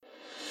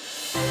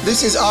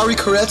This is Ari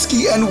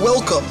Koretsky, and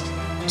welcome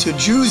to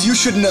Jews You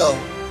Should Know,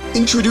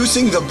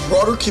 introducing the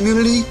broader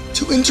community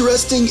to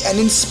interesting and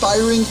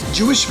inspiring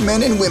Jewish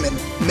men and women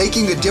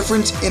making a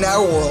difference in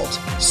our world.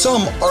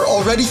 Some are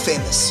already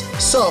famous,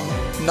 some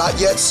not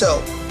yet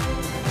so,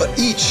 but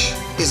each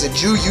is a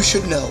Jew you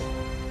should know.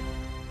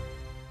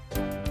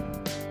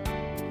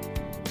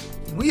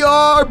 We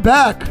are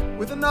back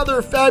with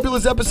another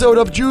fabulous episode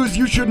of Jews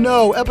You Should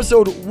Know,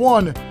 episode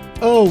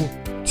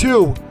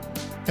 102.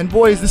 And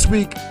boys, this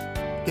week,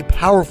 a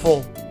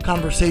powerful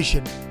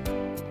conversation.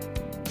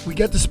 We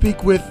get to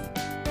speak with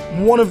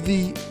one of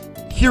the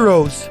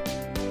heroes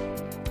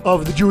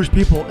of the Jewish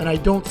people, and I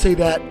don't say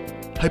that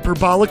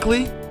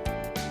hyperbolically.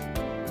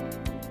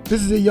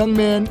 This is a young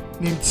man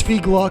named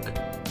Tzvi Gluck,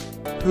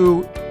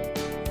 who,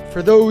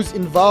 for those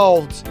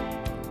involved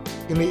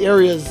in the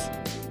areas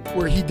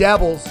where he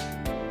dabbles,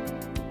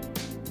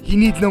 he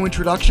needs no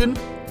introduction.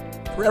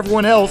 For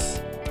everyone else,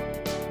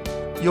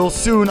 you'll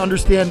soon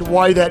understand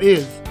why that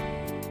is.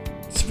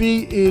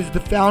 Tzvi is the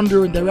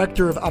founder and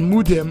director of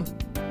Amudim,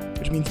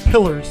 which means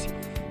pillars,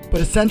 but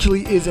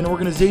essentially is an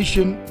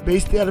organization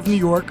based out of New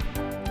York,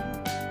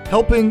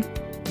 helping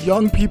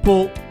young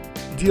people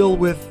deal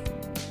with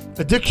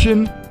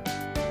addiction,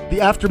 the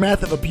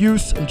aftermath of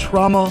abuse and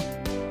trauma,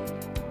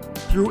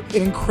 through an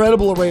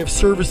incredible array of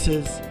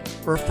services,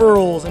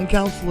 referrals and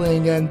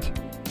counseling and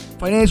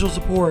financial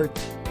support.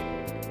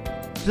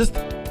 Just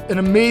an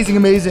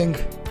amazing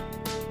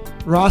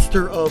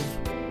roster of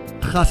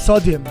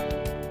chasadim,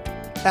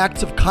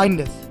 acts of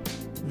kindness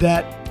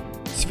that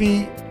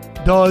Tzvi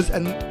does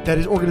and that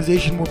his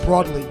organization more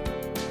broadly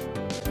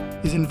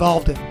is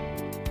involved in.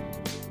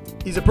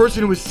 He's a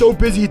person who is so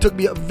busy, it took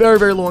me a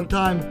very long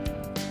time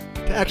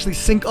to actually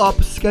sync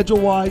up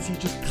schedule-wise. He's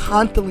just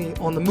constantly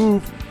on the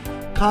move,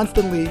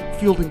 constantly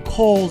fielding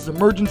calls,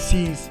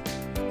 emergencies,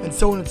 and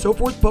so on and so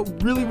forth, but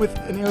really with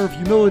an air of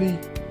humility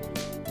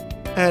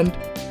and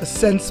a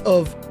sense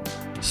of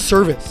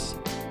service.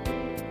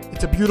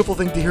 It's a beautiful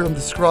thing to hear him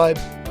describe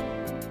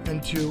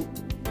and to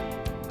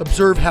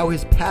observe how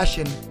his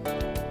passion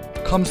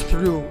comes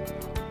through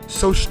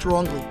so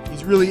strongly.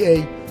 He's really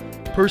a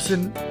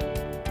person,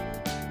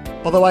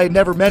 although I had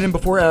never met him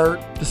before our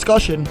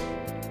discussion,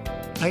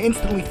 I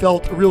instantly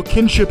felt a real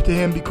kinship to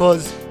him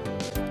because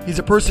he's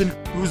a person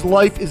whose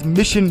life is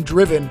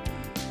mission-driven,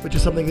 which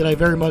is something that I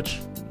very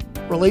much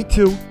relate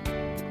to.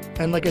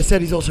 And like I said,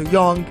 he's also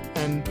young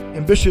and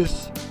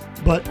ambitious,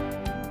 but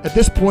at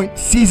this point,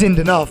 seasoned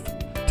enough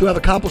to have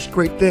accomplished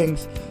great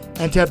things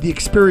and to have the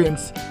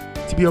experience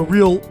to be a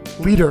real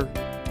leader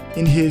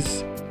in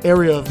his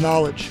area of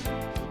knowledge.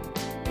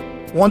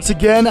 Once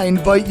again, I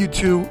invite you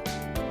to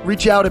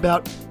reach out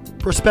about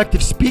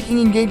prospective speaking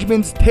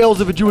engagements,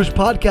 tales of a Jewish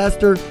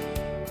podcaster,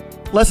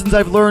 lessons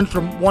I've learned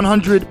from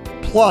 100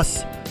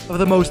 plus of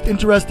the most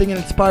interesting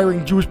and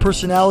inspiring Jewish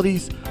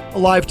personalities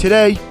alive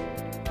today.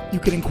 You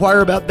can inquire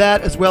about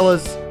that as well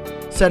as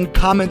send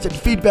comments and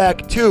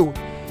feedback to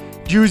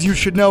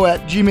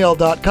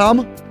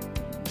jewsyoushouldknow@gmail.com.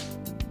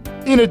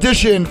 In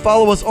addition,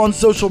 follow us on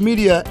social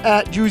media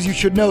at Jews You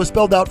Should Know,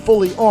 spelled out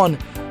fully, on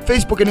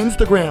Facebook and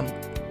Instagram.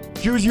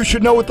 Jews You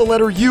Should Know with the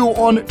letter U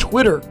on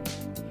Twitter.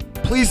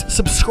 Please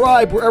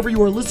subscribe wherever you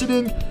are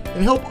listening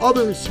and help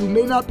others who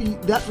may not be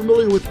that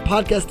familiar with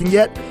podcasting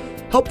yet.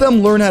 Help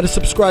them learn how to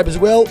subscribe as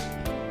well.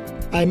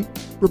 I'm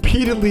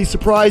repeatedly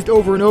surprised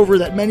over and over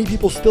that many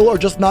people still are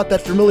just not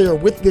that familiar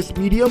with this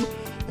medium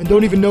and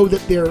don't even know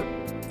that their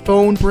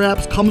phone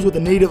perhaps comes with a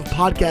native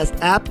podcast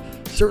app.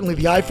 Certainly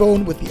the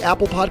iPhone with the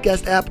Apple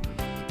Podcast app,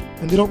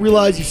 and they don't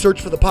realize you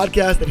search for the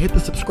podcast and hit the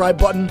subscribe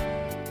button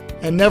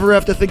and never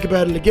have to think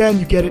about it again.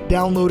 You get it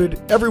downloaded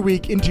every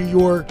week into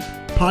your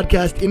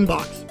podcast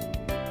inbox.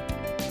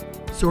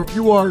 So if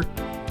you are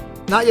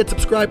not yet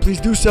subscribed, please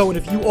do so, and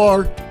if you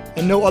are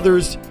and know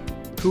others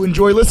who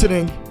enjoy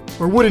listening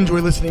or would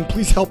enjoy listening,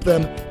 please help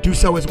them do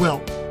so as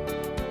well.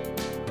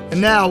 And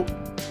now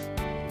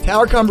to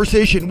our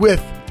conversation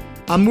with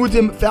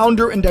Amudim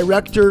founder and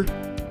director,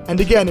 and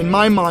again, in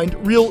my mind,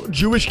 real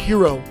Jewish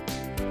hero,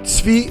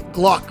 Tzvi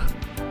Gluck.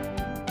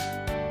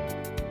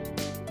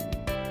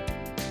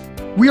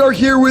 We are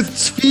here with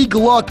Tzvi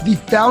Gluck, the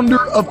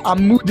founder of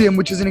Amudim,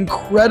 which is an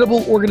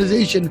incredible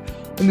organization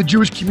in the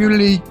Jewish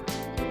community,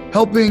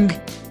 helping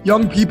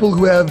young people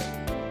who have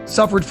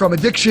suffered from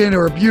addiction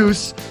or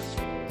abuse,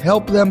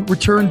 help them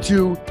return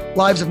to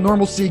lives of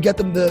normalcy, get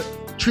them the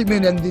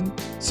treatment and the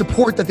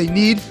support that they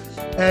need.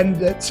 And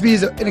Tzvi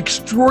is an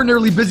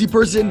extraordinarily busy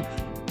person,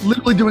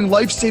 literally doing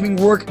life-saving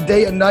work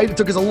day and night. It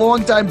took us a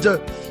long time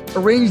to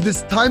arrange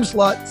this time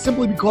slot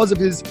simply because of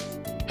his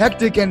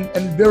hectic and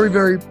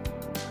very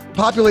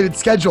populated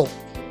schedule.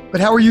 But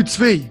how are you,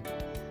 Tzvi?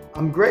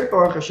 I'm great,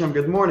 Baruch Hashem.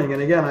 Good morning.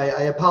 And again,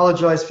 I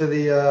apologize for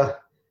the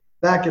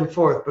back and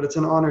forth, but it's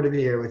an honor to be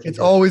here with you. It's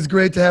always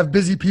great to have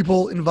busy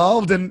people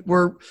involved, and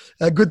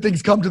good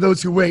things come to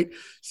those who wait.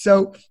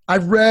 So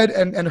I've read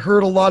and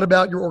heard a lot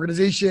about your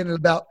organization and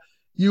about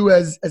you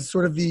as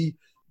sort of the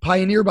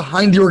pioneer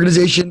behind the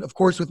organization, of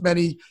course, with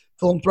many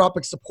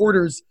philanthropic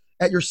supporters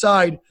at your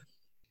side.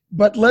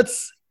 But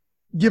let's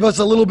give us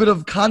a little bit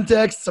of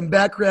context, some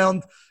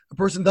background. A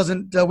person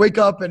doesn't wake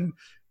up and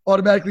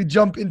automatically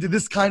jump into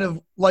this kind of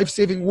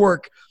life-saving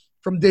work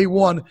from day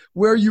one.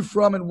 Where are you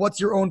from and what's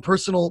your own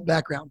personal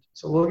background?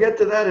 So we'll get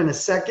to that in a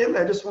second.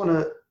 I just want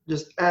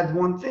to add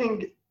one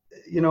thing.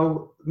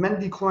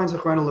 Mendy Klein,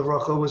 Zechrona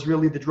Levracha, was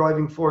really the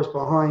driving force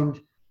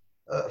behind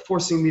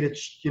forcing me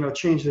to,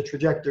 change the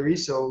trajectory.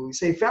 So we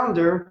say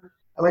founder,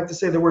 I like to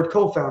say the word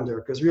co-founder,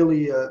 because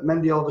really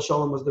Mendy Alav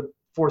Shalom was the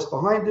force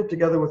behind it,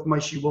 together with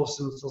Maishi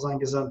Wolfson,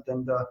 Zalzang Gesamt,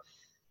 and,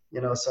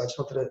 so I just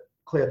wanted to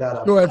clear that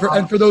up. Sure,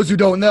 and for those who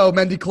don't know,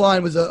 Mendy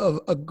Klein was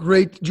a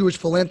great Jewish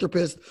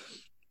philanthropist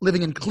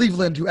living in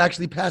Cleveland who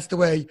actually passed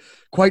away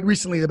quite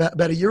recently,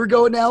 about a year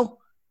ago now.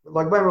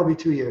 Like when will be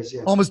 2 years,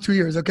 yeah. Almost 2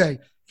 years, okay.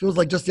 Feels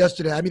like just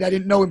yesterday. I mean, I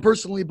didn't know him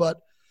personally, but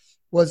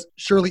was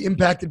surely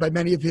impacted by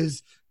many of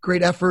his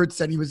great efforts,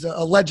 and he was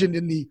a legend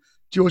in the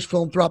Jewish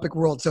philanthropic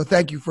world. So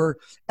thank you for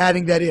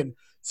adding that in.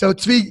 So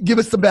Tzvi, give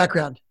us the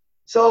background.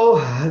 So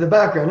the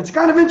background, it's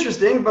kind of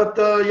interesting, but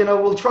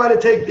we'll try to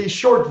take the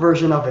short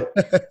version of it.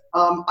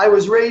 I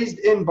was raised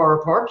in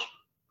Borough Park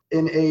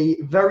in a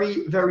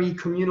very, very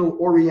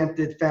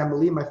communal-oriented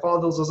family. My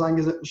father,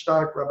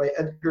 Rabbi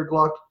Edgar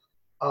Gluck,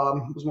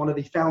 was one of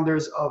the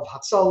founders of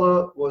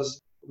Hatzalah,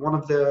 was one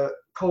of the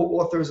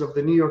co-authors of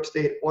the New York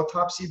State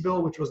autopsy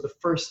bill, which was the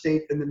first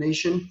state in the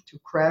nation to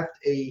craft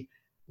a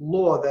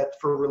law that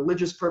for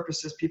religious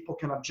purposes, people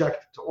can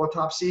object to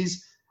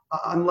autopsies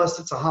unless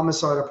it's a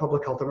homicide or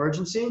public health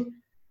emergency.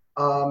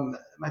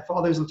 My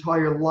father's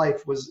entire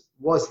life was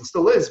and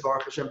still is,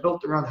 Baruch Hashem,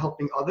 built around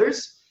helping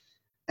others.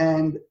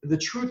 And the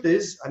truth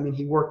is,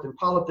 he worked in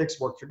politics,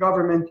 worked for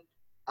government.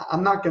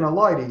 I'm not going to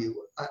lie to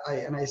you.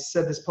 I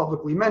said this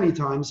publicly many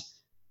times.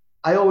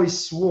 I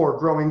always swore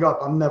growing up,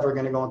 I'm never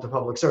going to go into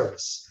public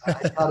service.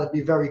 I got to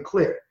be very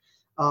clear.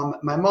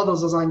 My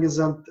mother's Zalzang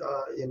Gesamt,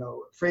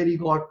 Frady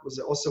Gluck was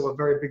also a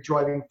very big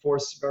driving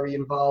force, very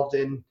involved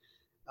in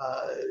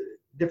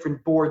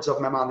different boards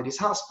of Maimonides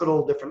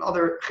Hospital, different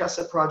other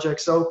chesed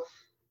projects. So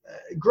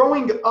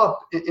growing up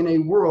in a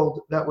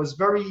world that was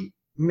very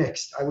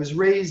mixed, I was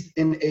raised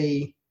in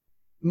a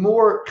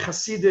more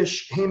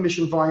Hasidish, Hamish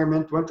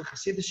environment, went to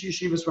Hasidish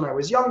yeshivas when I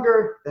was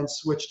younger, then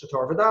switched to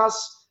Tarvadas,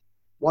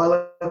 while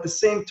at the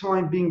same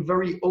time being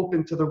very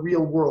open to the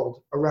real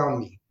world around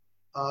me,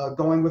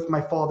 going with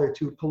my father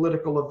to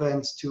political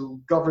events, to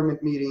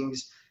government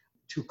meetings,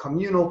 to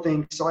communal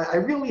things. So I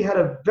really had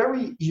a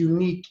very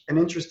unique and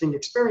interesting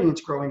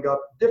experience growing up,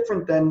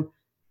 different than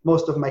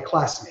most of my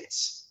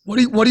classmates. What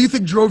do you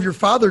think drove your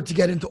father to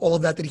get into all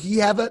of that? Did he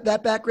have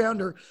that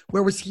background, or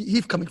where was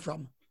he coming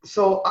from?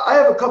 So I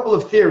have a couple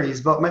of theories,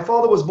 but my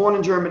father was born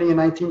in Germany in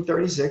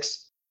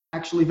 1936.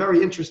 Actually,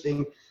 very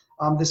interesting.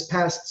 This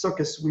past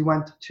Sukkot, we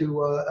went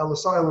to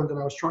Ellis Island, and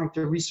I was trying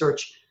to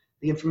research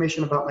the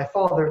information about my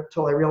father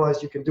until I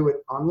realized you can do it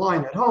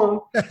online at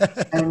home.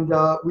 And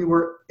we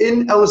were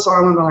in Ellis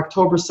Island on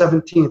October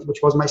 17th, which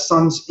was my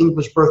son's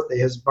English birthday.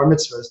 His bar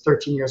mitzvah is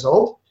 13 years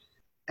old.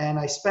 And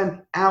I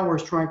spent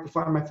hours trying to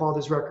find my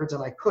father's records,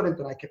 and I couldn't.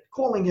 And I kept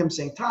calling him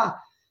saying,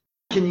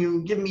 can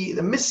you give me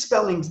the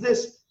misspellings,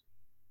 this?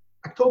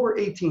 October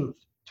 18th,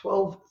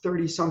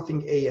 12:30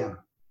 something a.m.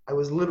 I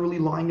was literally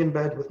lying in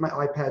bed with my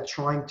iPad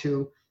trying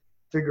to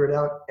figure it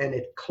out, and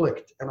it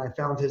clicked, and I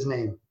found his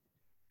name.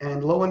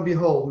 And lo and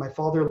behold, my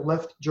father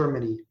left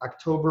Germany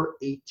October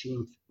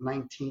 18th,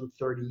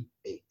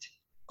 1938.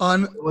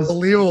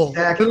 Unbelievable.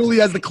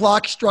 Literally as the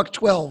clock struck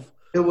 12.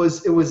 It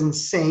was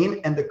insane,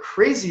 and the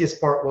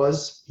craziest part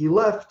was he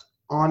left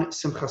on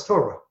Simchas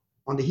Torah,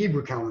 on the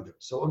Hebrew calendar.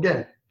 So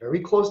again, very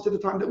close to the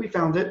time that we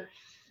found it.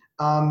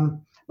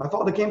 My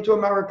father came to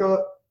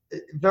America,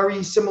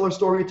 very similar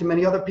story to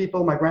many other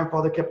people. My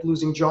grandfather kept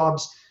losing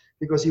jobs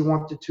because he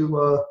wanted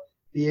to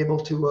be able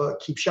to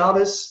keep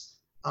Shabbos.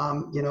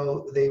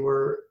 They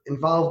were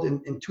involved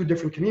in two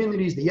different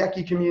communities, the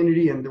Yeki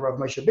community and the Rav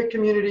Moshe Bick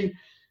community.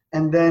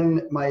 And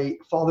then my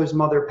father's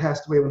mother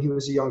passed away when he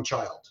was a young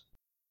child.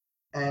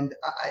 And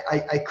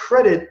I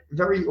credit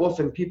very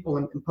often people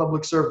in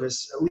public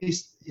service, at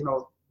least,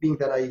 being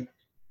that I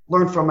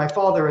learned from my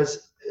father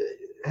as,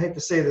 I hate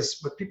to say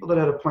this, but people that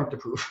had a point to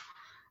prove.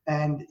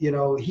 And,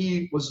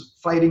 he was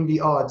fighting the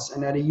odds.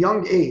 And at a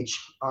young age,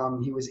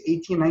 he was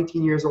 18,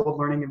 19 years old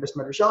learning in Bris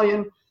Medrash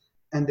Elyon.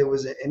 And there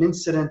was an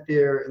incident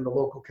there in the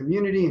local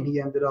community. And he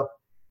ended up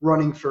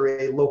running for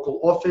a local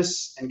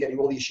office and getting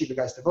all the yeshiva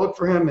guys to vote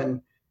for him and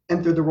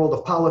entered the world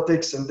of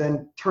politics, and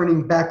then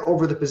turning back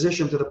over the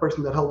position to the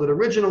person that held it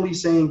originally,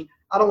 saying,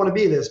 I don't want to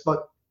be this,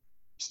 but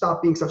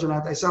stop being such an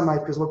anti-Semite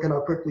because look at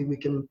how quickly we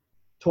can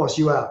toss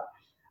you out.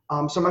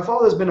 So my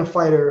father's been a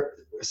fighter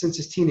since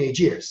his teenage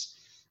years.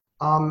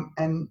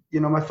 And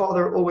my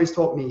father always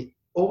taught me,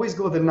 always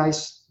go the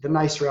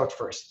nice route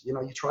first. You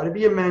try to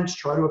be a mensch,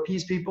 try to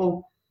appease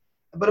people.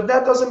 But if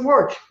that doesn't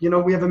work,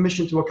 we have a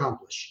mission to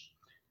accomplish.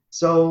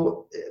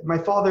 So my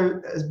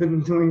father has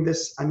been doing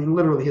this,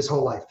 literally his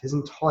whole life, his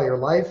entire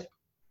life.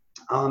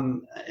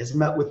 Has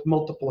met with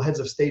multiple heads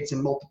of states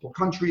in multiple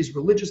countries,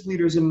 religious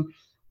leaders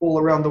all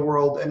around the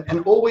world, and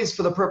always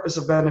for the purpose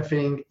of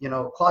benefiting,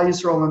 Klal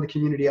Yisrael and the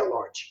community at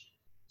large.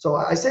 So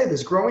I say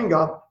this, growing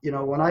up,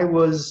 when I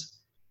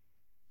was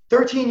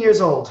 13 years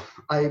old,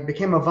 I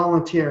became a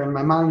volunteer in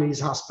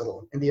Maimonides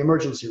Hospital in the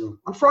emergency room.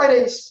 On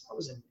Fridays, I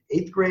was in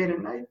 8th grade,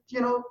 and I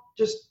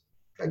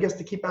guess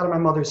to keep out of my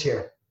mother's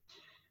hair.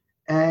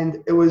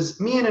 And it was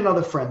me and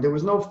another friend. There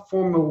was no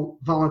formal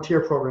volunteer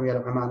program yet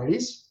at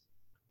Maimonides.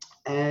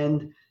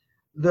 And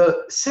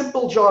the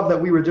simple job that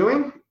we were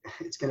doing,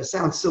 it's going to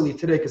sound silly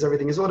today because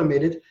everything is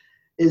automated,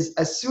 is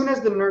as soon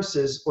as the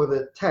nurses or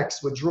the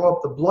techs would draw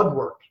up the blood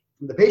work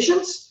from the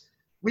patients,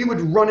 we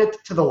would run it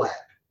to the lab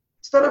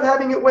instead of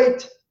having it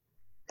wait.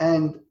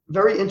 And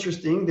very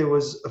interesting, there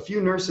was a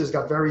few nurses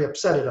got very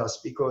upset at us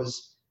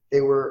because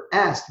they were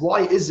asked,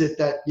 why is it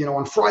that,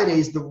 on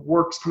Fridays the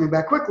work's coming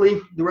back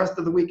quickly, the rest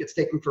of the week it's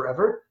taking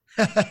forever?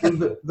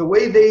 And the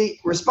way they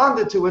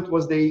responded to it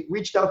was they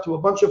reached out to a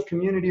bunch of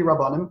community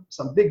rabbanim,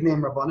 some big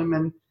name rabbanim,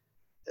 and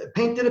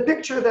painted a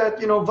picture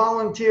that,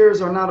 volunteers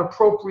are not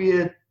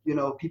appropriate,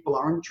 people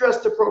aren't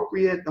dressed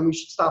appropriate, and we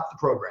should stop the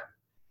program.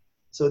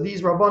 So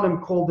these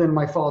rabbanim called in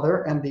my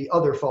father and the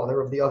other father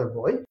of the other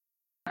boy,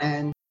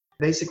 and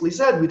basically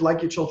said, we'd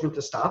like your children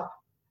to stop.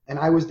 And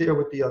I was there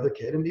with the other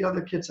kid, and the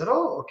other kid said,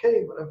 oh,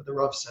 okay, whatever the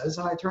Rav says.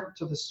 And I turned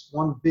to this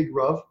one big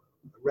Rav,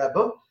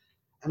 Rebbe,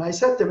 and I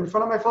said to him in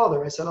front of my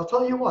father, I said, I'll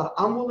tell you what,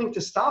 I'm willing to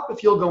stop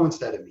if you'll go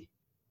instead of me.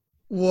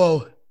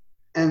 Whoa.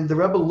 And the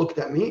Rebbe looked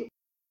at me,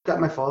 looked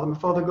at my father. My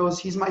father goes,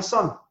 he's my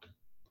son.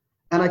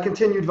 And I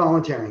continued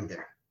volunteering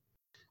there.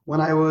 When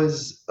I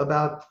was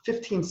about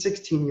 15,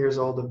 16 years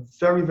old, a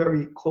very,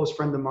 very close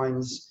friend of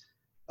mine's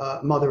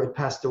mother had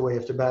passed away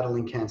after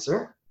battling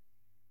cancer.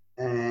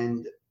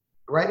 And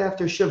right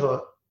after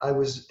Shiva, I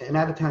was in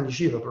out-of-town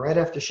yeshiva, but right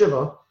after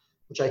Shiva,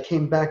 which I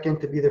came back in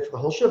to be there for the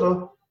whole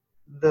Shiva,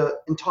 the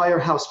entire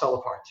house fell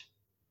apart.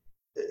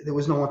 There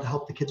was no one to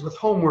help the kids with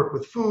homework,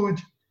 with food.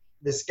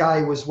 This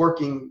guy was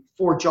working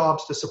 4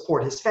 jobs to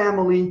support his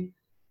family.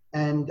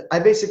 And I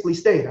basically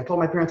stayed. I told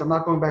my parents, I'm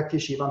not going back to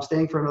yeshiva. I'm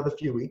staying for another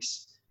few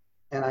weeks.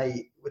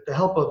 And with the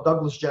help of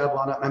Douglas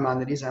Jablon at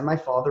Maimonides and my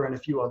father and a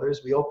few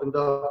others, we opened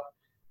up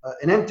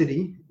an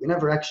entity. We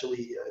never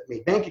actually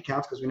made bank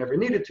accounts because we never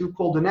needed to,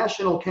 called the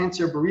National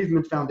Cancer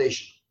Bereavement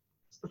Foundation.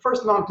 It's the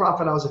first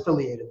nonprofit I was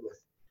affiliated with.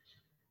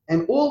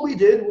 And all we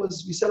did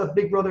was we set up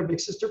big brother, big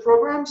sister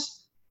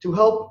programs to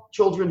help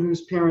children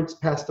whose parents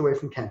passed away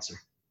from cancer.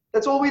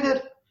 That's all we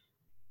did.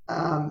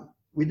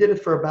 We did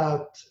it for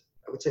about,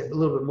 I would say, a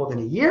little bit more than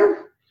a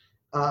year.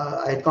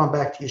 I had gone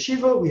back to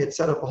yeshiva. We had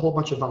set up a whole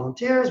bunch of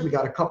volunteers. We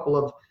got a couple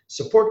of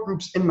support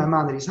groups in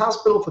Maimonides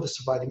Hospital for the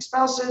surviving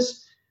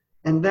spouses.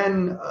 And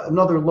then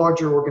another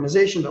larger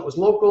organization that was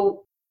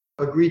local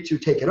agreed to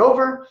take it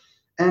over.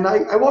 And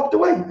I walked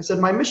away. I said,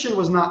 my mission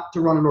was not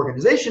to run an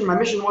organization. My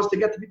mission was to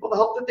get the people the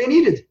help that they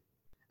needed.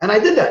 And I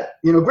did that,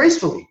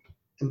 gracefully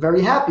and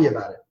very happy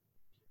about it.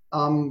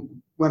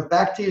 Went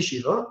back to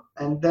yeshiva.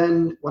 And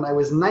then when I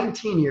was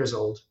 19 years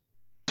old,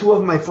 2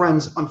 of my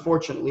friends,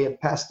 unfortunately, had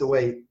passed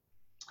away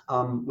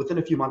within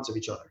a few months of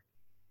each other.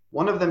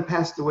 One of them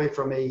passed away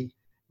from a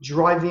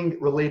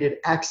driving-related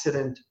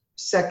accident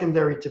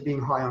secondary to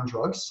being high on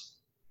drugs.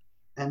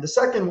 And the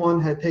second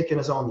one had taken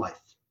his own life.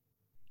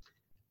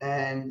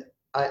 And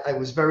I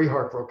was very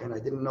heartbroken. I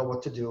didn't know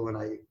what to do. And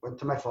I went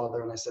to my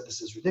father and I said,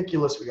 this is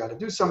ridiculous. We got to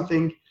do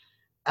something.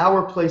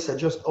 Our place had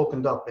just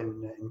opened up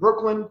in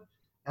Brooklyn,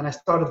 and I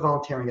started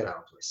volunteering at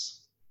our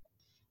place.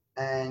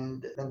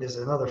 And then there's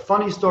another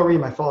funny story.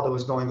 My father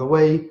was going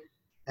away,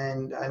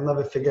 and I'll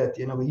never forget,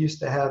 we used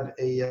to have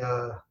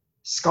a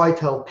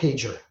SkyTel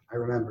pager, I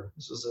remember.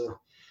 This was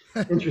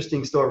a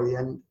interesting story.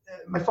 And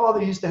my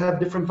father used to have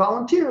different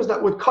volunteers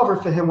that would cover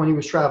for him when he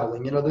was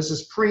traveling. This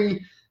is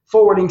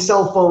pre-forwarding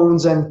cell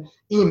phones and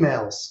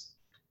emails.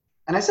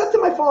 And I said to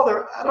my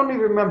father, I don't even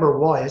remember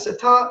why. I said,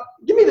 Ta,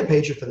 give me the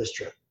pager for this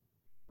trip.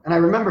 And I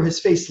remember his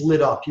face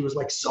lit up. He was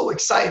so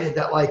excited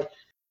that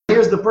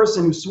here's the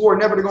person who swore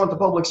never to go into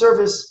public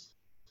service.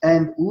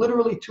 And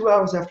literally 2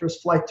 hours after his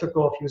flight took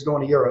off, he was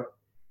going to Europe.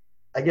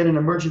 I get an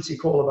emergency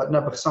call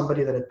about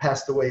somebody that had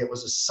passed away. It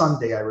was a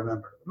Sunday, I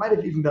remember. It might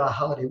have even been a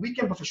holiday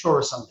weekend, but for sure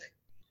a Sunday.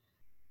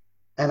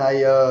 And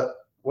I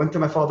went to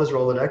my father's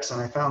Rolodex,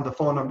 and I found the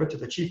phone number to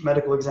the chief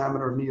medical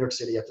examiner of New York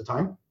City at the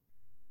time.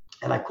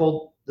 And I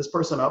called this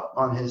person up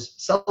on his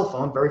cell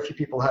phone. Very few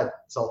people had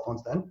cell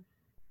phones then.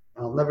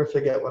 And I'll never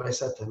forget what I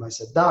said to him. I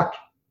said, Doc,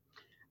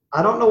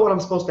 I don't know what I'm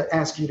supposed to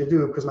ask you to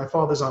do because my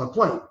father's on a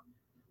plane.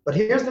 But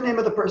here's the name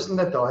of the person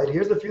that died.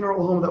 Here's the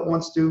funeral home that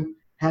wants to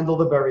handle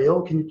the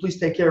burial. Can you please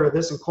take care of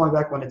this and call me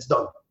back when it's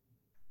done?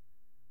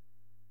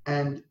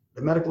 And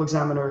the medical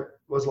examiner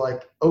was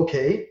like,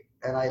 okay.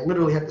 And I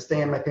literally had to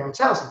stay in my parents'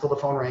 house until the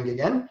phone rang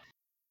again.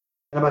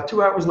 And about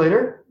 2 hours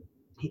later,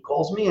 he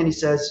calls me and he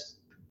says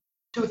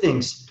 2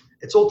 things.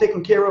 It's all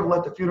taken care of.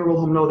 Let the funeral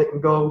home know they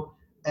can go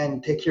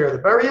and take care of the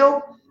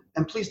burial.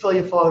 And please tell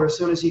your father as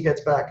soon as he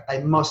gets back, I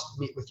must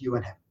meet with you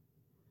and him.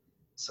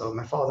 So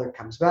my father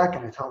comes back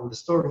and I tell him the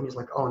story. And he's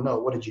like, oh no,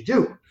 what did you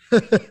do?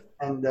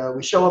 And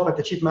we show up at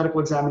the chief medical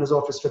examiner's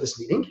office for this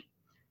meeting.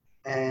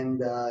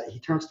 And he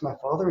turns to my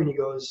father and he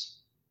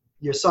goes,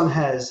 your son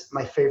has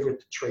my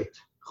favorite trait,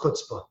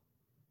 chutzpah.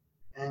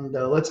 and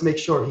let's make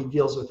sure he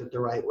deals with it the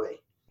right way.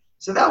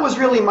 So that was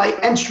really my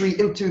entry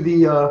into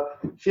the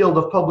field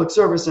of public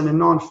service in a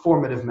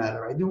non-formative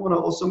manner. I do want to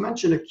also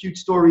mention a cute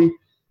story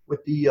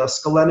with the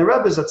Skulener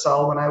Rebbe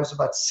Zatzal. When I was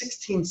about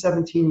 16,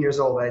 17 years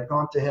old, I had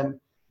gone to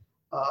him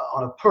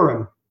on a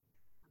Purim.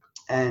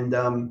 And,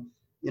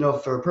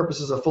 for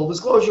purposes of full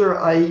disclosure,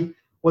 I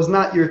was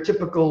not your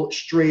typical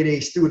straight A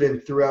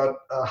student throughout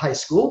high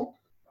school.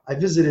 I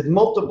visited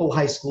multiple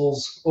high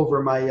schools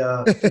over my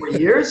 4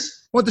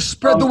 years. Want to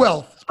spread the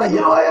wealth.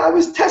 I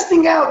was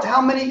testing out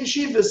how many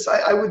yeshivas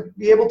I would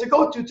be able to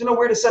go to know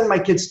where to send my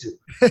kids to.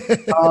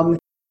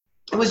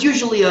 It was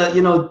usually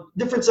a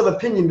difference of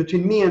opinion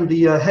between me and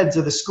the heads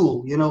of the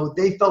school.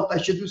 They felt I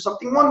should do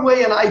something one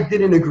way, and I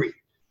didn't agree.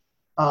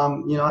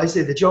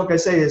 The joke I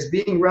say is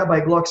being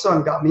Rabbi Gluck's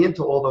son got me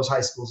into all those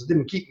high schools. It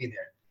didn't keep me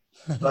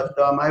there. But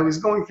I was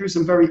going through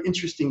some very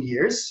interesting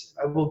years.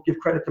 I will give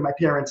credit to my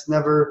parents.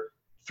 Never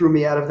threw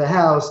me out of the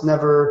house.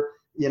 Never.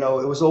 It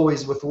was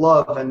always with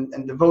love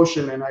and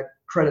devotion, and I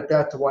credit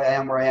that to why I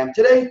am where I am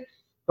today.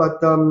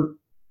 But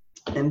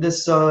in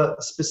this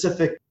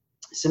specific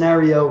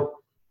scenario,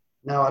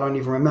 now I don't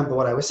even remember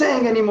what I was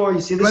saying anymore.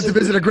 You see, you went to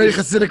visit a great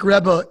Hasidic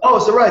Rebbe. Oh,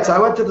 so I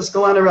went to the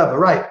Skulener Rebbe,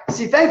 right.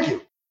 See, thank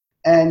you.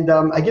 And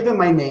I give him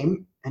my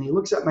name, and he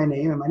looks at my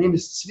name, and my name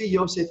is Tzvi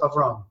Yosef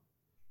Avram.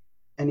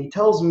 And he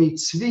tells me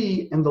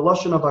Tzvi in the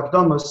Lashon of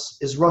Akdamus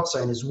is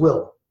Ratzah, in his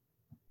will.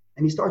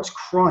 And he starts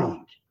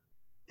crying.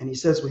 And he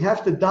says, we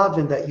have to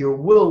daven that your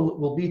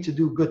will be to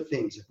do good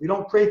things. If we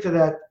don't pray for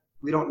that,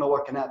 we don't know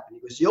what can happen. He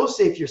goes,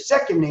 Yosef, your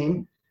second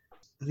name,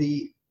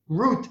 the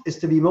root is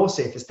to be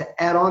Mosef, is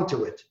to add on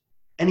to it.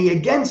 And he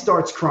again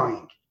starts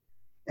crying.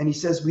 And he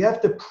says, we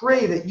have to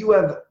pray that you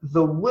have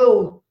the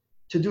will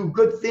to do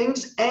good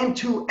things and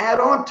to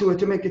add on to it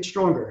to make it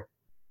stronger.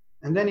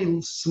 And then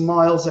he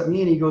smiles at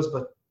me and he goes,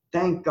 but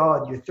thank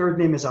God, your third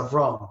name is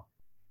Avram.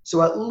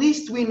 So at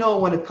least we know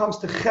when it comes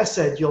to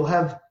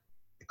chesed,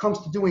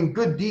 comes to doing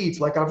good deeds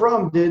like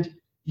Avram did,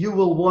 you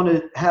will want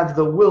to have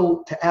the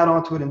will to add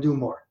on to it and do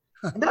more.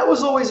 And that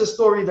was always a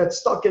story that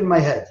stuck in my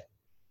head.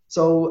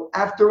 So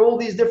after all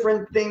these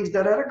different things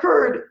that had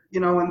occurred,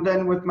 and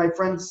then with my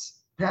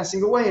friends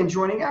passing away and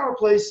joining our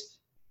place,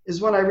 is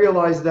when I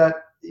realized that,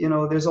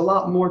 there's a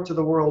lot more to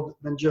the world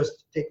than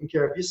just taking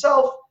care of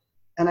yourself.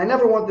 And I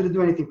never wanted to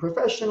do anything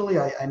professionally.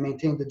 I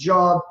maintained a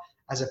job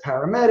as a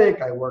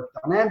paramedic. I worked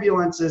on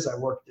ambulances. I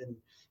worked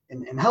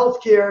in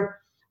healthcare.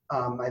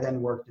 I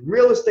then worked in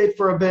real estate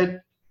for a bit.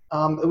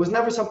 It was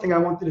never something I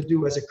wanted to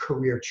do as a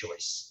career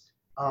choice,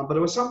 but it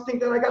was something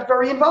that I got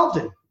very involved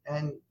in.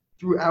 And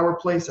through our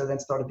place, I then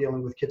started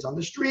dealing with kids on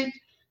the street.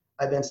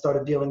 I then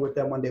started dealing with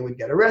them when they would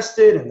get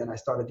arrested, and then I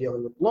started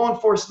dealing with law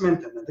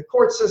enforcement and then the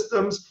court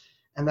systems.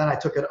 And then I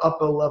took it up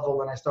a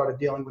level and I started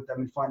dealing with them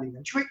and finding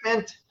them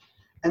treatment.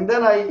 And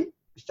then I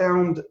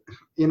found,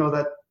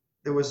 that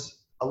there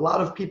was a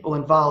lot of people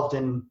involved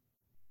in,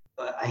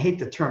 I hate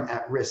the term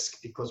at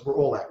risk because we're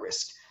all at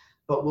risk,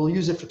 but we'll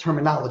use it for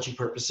terminology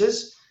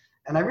purposes.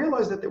 And I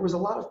realized that there was a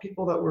lot of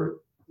people that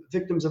were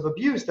victims of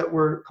abuse that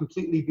were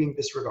completely being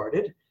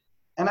disregarded.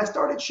 And I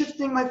started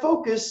shifting my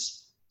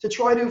focus to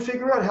try to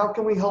figure out how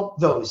can we help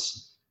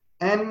those.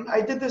 And I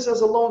did this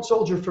as a lone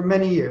soldier for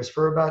many years,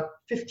 for about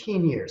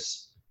 15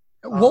 years.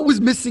 What was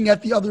missing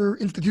at the other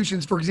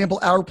institutions? For example,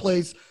 our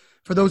place,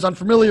 for those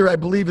unfamiliar, I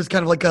believe is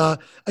kind of like a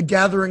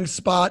gathering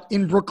spot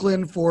in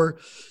Brooklyn for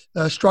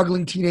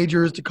struggling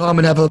teenagers to come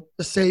and have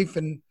a safe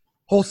and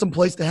wholesome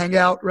place to hang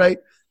out, right?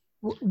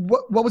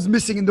 What was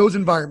missing in those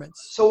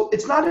environments? So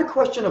it's not a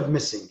question of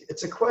missing.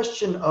 It's a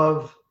question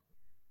of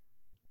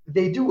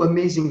they do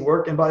amazing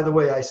work. And by the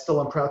way, I still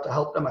am proud to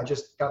help them. I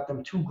just got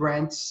them 2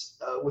 grants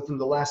within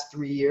the last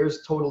 3 years,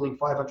 totaling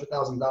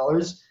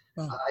 $500,000.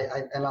 Wow.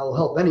 And I'll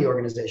help any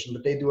organization,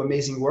 but they do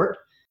amazing work.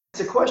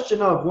 It's a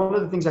question of one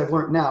of the things I've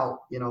learned now,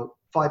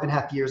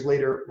 5.5 years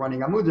later running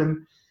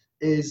Amudim,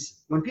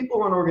 is when people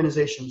run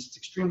organizations, it's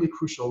extremely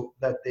crucial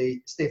that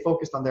they stay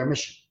focused on their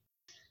mission.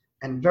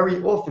 And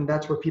very often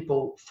that's where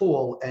people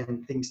fall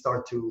and things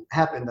start to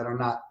happen that are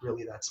not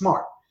really that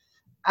smart.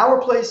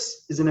 Our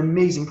place is an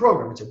amazing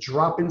program. It's a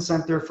drop-in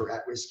center for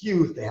at-risk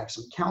youth. They have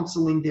some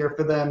counseling there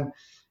for them.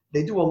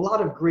 They do a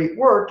lot of great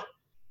work,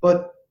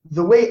 but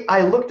the way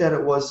I looked at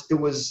it was,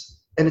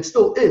 and it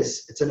still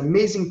is, it's an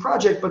amazing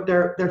project, but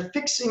they're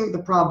fixing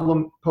the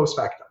problem post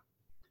facto.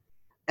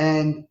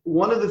 And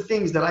one of the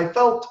things that I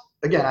felt,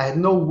 again, I had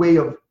no way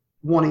of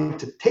wanting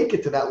to take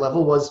it to that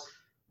level, was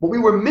what we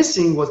were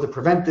missing was the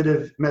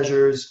preventative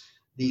measures,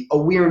 the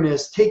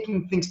awareness,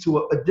 taking things to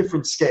a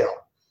different scale.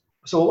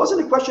 So it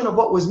wasn't a question of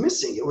what was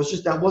missing. It was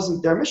just that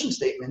wasn't their mission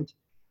statement,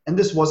 and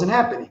this wasn't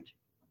happening.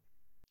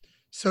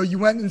 So you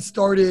went and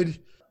started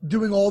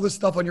doing all this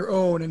stuff on your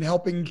own and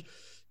helping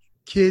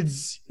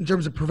kids in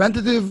terms of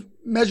preventative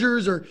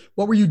measures, or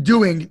what were you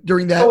doing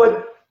during that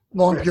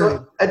long period?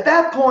 So at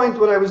that point,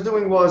 what I was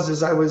doing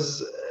was I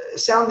was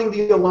sounding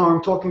the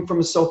alarm, talking from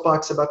a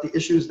soapbox about the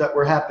issues that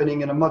were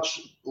happening in a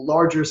much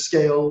larger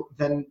scale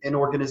than in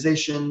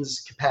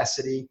organizations'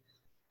 capacity.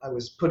 I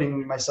was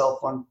putting myself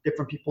on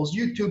different people's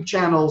YouTube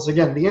channels.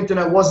 Again, the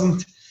internet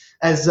wasn't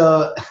as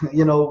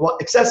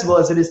accessible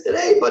as it is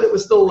today, but it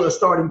was still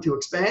starting to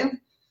expand.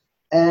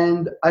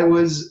 And I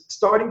was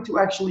starting to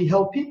actually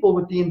help people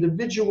with the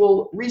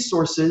individual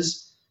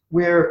resources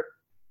where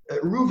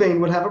Ruvain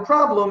would have a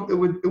problem.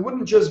 It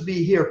wouldn't just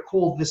be, here,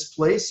 call this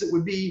place. It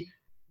would be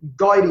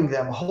guiding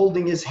them,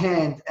 holding his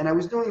hand. And I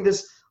was doing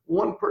this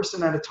one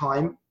person at a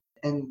time,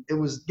 and it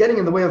was getting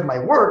in the way of my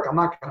work. I'm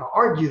not going to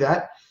argue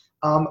that.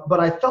 But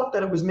I felt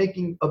that it was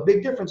making a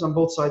big difference on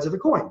both sides of the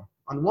coin.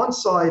 On one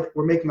side,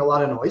 we're making a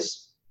lot of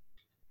noise.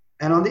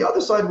 And on the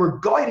other side, we're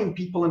guiding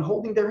people and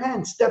holding their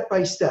hand step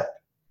by step.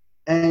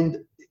 And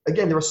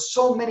again, there are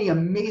so many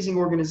amazing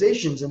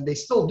organizations, and they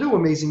still do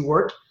amazing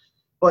work.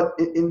 But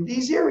in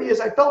these areas,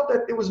 I felt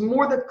that there was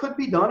more that could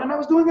be done, and I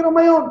was doing it on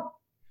my own.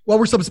 What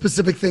were some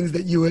specific things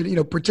that you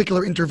would,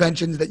 particular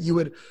interventions that you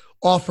would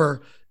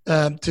offer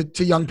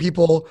to young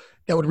people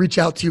that would reach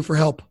out to you for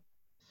help?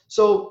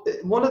 So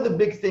one of the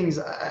big things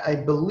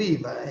I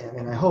believe,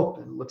 I hope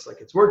it looks like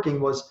it's working,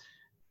 was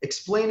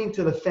explaining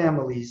to the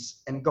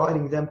families and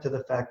guiding them to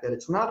the fact that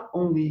it's not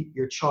only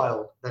your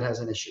child that has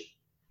an issue,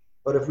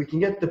 but if we can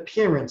get the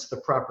parents the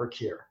proper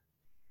care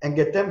and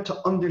get them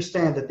to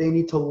understand that they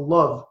need to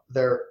love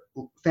their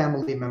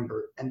family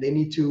member and they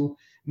need to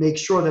make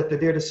sure that they're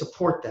there to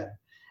support them,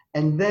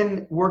 and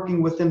then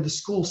working within the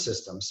school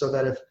system so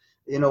that if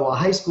a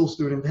high school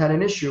student had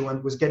an issue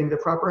and was getting the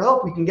proper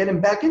help, we can get him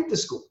back into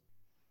school.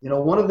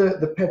 One of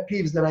the pet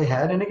peeves that I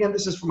had, and again,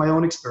 this is from my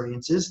own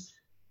experiences,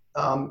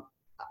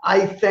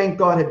 I thank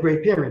God had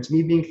great parents.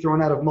 Me being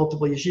thrown out of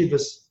multiple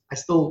yeshivas, I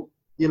still,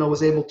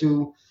 was able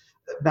to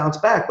bounce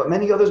back, but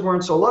many others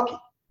weren't so lucky.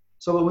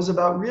 So it was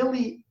about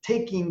really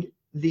taking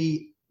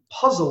the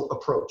puzzle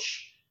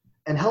approach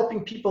and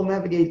helping people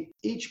navigate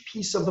each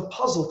piece of the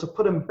puzzle to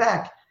put them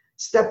back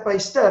step by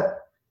step.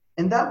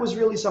 And that was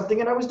really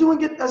something. And I was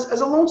doing it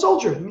as a lone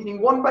soldier,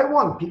 meaning one by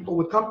one. People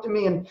would come to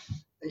me and,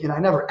 I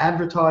never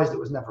advertised. It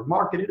was never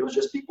marketed. It was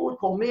just people would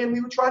call me and we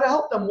would try to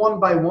help them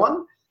one by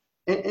one.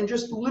 And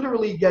just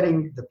literally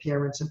getting the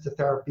parents into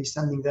therapy,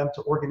 sending them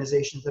to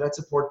organizations that had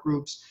support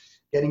groups,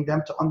 getting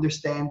them to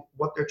understand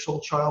what their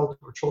child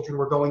or children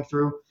were going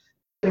through,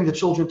 getting the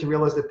children to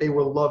realize that they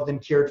were loved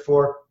and cared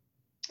for.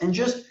 And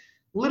just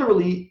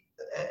literally,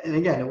 and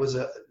again, it was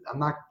the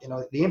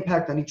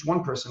impact on each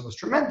one person was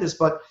tremendous,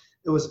 but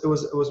it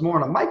was more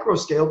on a micro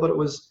scale, but it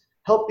was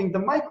helping the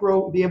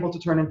micro be able to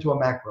turn into a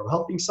macro,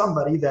 helping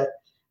somebody that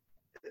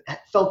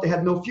felt they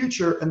had no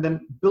future and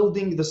then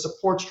building the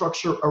support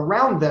structure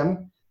around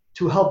them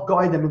to help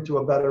guide them into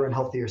a better and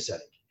healthier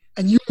setting.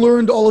 And you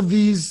learned all of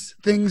these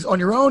things on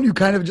your own? You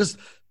kind of just,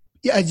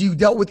 as you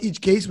dealt with each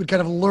case, would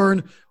kind of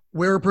learn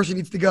where a person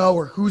needs to go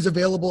or who's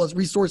available as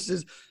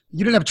resources.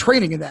 You didn't have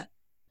training in that.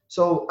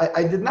 So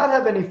I did not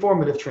have any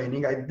formative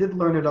training. I did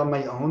learn it on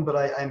my own, but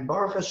I'm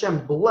Baruch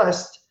Hashem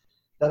blessed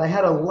that I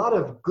had a lot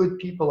of good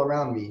people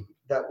around me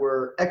that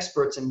were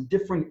experts in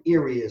different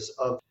areas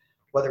of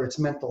whether it's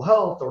mental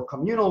health or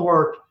communal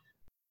work,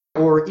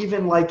 or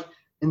even like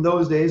in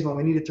those days when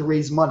we needed to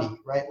raise money,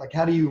 right? Like,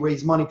 how do you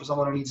raise money for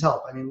someone who needs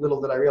help? I mean,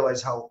 little did I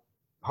realize how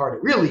hard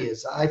it really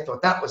is. I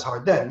thought that was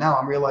hard then. Now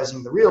I'm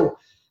realizing the real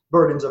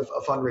burdens of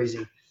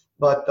fundraising.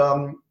 But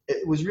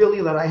it was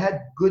really that I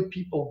had good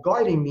people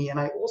guiding me, and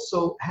I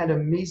also had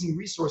amazing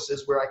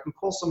resources where I can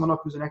call someone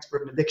up who's an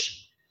expert in addiction,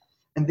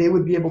 and they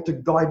would be able to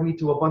guide me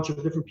to a bunch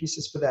of different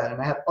pieces for that.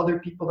 And I had other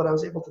people that I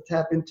was able to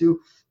tap into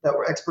that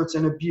were experts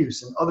in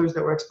abuse, and others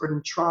that were expert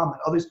in trauma,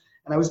 and others.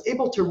 And I was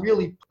able to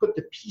really put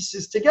the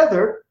pieces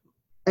together,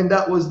 and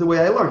that was the way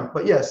I learned.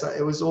 But yes,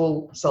 it was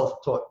all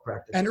self-taught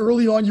practice. And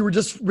early on, you were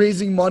just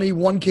raising money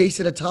one case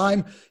at a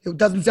time. It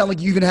doesn't sound like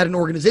you even had an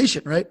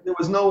organization, right? There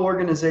was no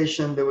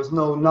organization. There was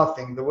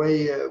nothing. The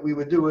way we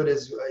would do it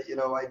is,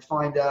 I'd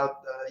find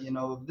out,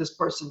 if this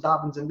person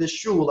davens in this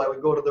shul, I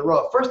would go to the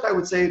Rav. First, I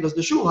would say, does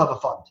the shul have a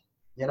fund?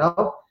 And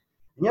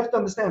you have to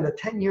understand that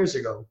 10 years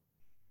ago,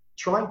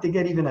 trying to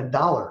get even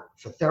 $1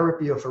 for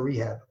therapy or for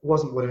rehab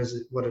wasn't what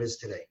it is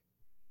today.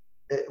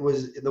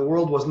 The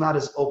world was not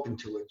as open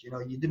to it.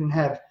 You didn't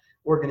have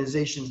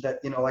organizations that,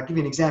 I'll give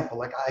you an example.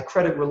 Like, I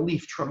credit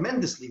Relief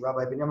tremendously,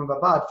 Rabbi Binyamin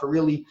Babad, for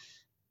really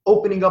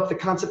opening up the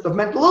concept of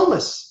mental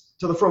illness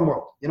to the frum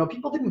world.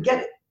 People didn't get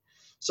it.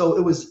 So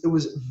it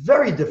was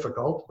very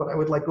difficult, but I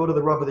would go to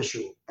the Rav of the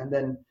shul. And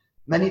then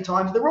many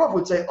times the Rav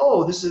would say,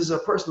 oh, this is a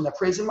person that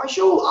prays in my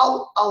shul,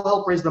 I'll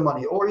help raise the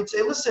money. Or he'd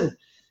say, listen,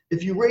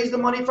 if you raise the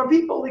money from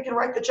people, we can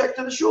write the check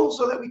to the shul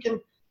so that we can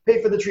pay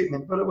for the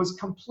treatment. But it was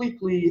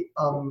completely,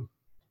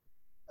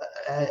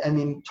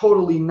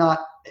 totally not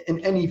in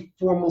any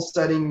formal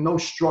setting, no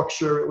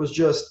structure. It was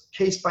just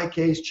case by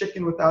case,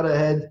 chicken without a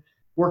head,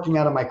 working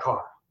out of my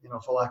car,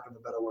 for lack of a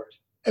better word.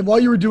 And while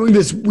you were doing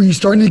this, were you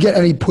starting to get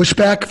any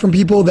pushback from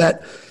people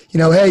that,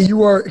 hey,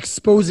 you are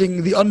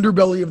exposing the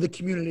underbelly of the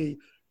community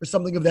or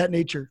something of that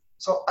nature?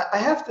 So I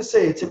have to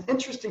say, it's an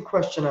interesting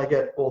question I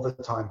get all the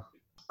time.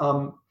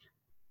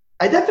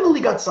 I definitely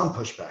got some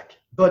pushback,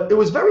 but it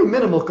was very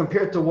minimal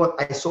compared to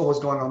what I saw was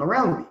going on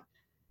around me.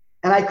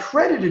 And I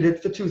credited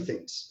it for two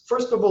things.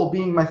 First of all,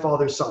 being my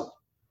father's son.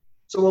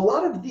 So a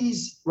lot of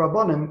these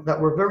Rabbanim that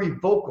were very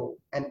vocal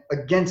and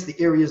against the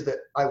areas that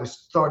I was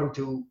starting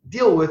to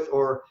deal with,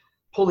 or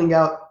pulling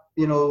out,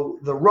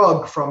 the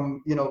rug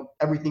from,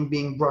 everything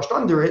being brushed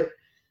under it,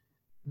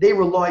 they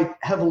relied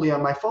heavily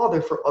on my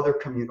father for other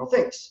communal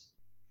things.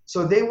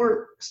 So they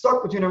were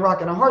stuck between a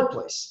rock and a hard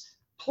place.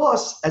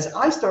 Plus, as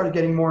I started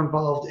getting more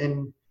involved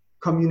in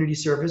community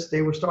service,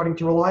 they were starting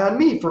to rely on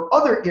me for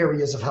other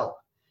areas of help.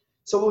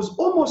 So it was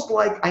almost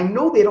like, I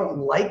know they don't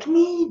like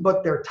me,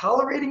 but they're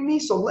tolerating me,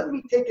 so let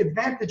me take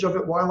advantage of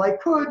it while I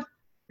could,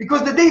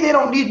 because the day they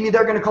don't need me,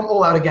 they're going to come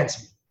all out against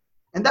me.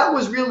 And that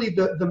was really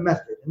the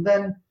method. And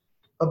then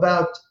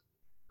about,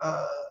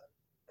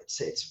 let's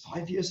say it's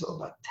 5 years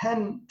old, about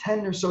 10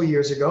 or so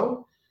years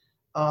ago,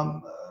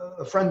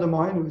 a friend of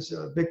mine who's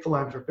a big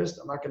philanthropist,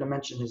 I'm not going to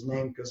mention his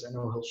name because I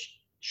know he'll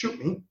shoot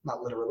me,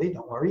 not literally,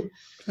 don't worry,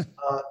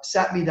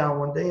 sat me down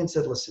one day and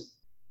said, listen,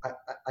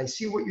 I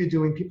see what you're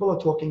doing. People are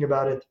talking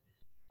about it,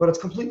 but it's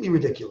completely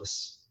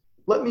ridiculous.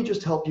 Let me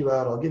just help you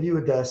out. I'll give you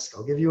a desk.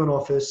 I'll give you an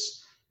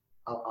office.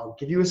 I'll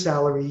give you a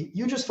salary.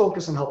 You just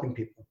focus on helping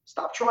people.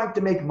 Stop trying to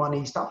make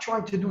money. Stop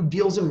trying to do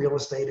deals in real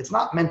estate. It's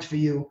not meant for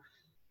you.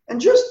 And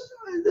just,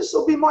 this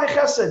will be my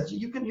chesed.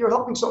 You're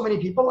helping so many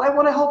people. I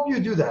want to help you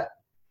do that.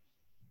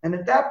 And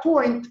at that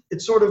point,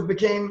 it sort of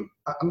became,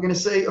 I'm going to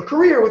say, a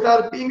career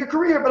without it being a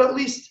career, but at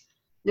least,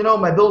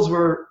 my bills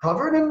were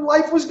covered and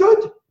life was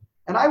good.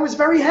 And I was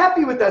very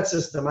happy with that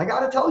system. I got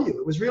to tell you,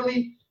 it was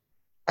really,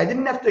 I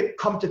didn't have to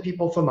come to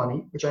people for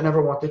money, which I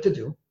never wanted to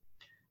do.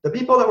 The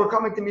people that were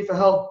coming to me for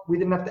help, we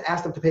didn't have to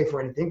ask them to pay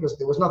for anything because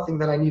there was nothing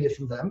that I needed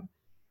from them.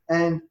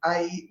 And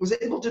I was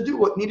able to do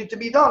what needed to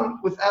be done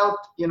without,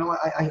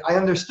 I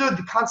understood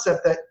the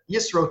concept that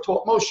Yisro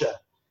taught Moshe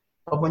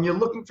of when you're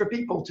looking for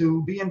people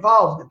to be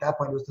involved. At that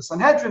point, it was the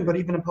Sanhedrin, but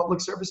even in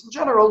public service in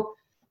general,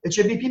 it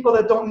should be people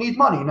that don't need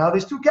money. Now,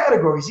 there's two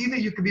categories. Either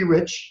you could be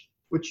rich,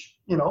 which,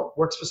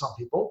 works for some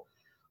people,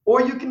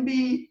 or you can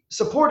be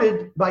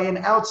supported by an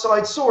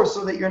outside source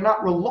so that you're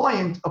not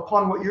reliant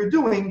upon what you're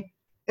doing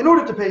in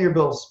order to pay your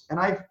bills. And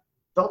I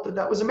felt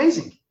that was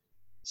amazing.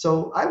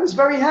 So I was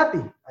very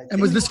happy. And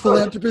was this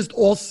philanthropist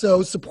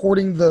also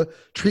supporting the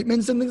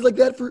treatments and things like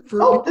that for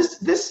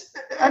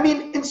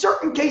in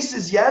certain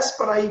cases, yes,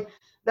 but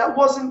that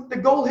wasn't the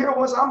goal here.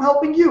 Was I'm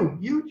helping you.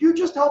 You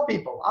just help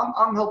people.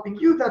 I'm helping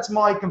you. That's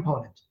my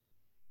component.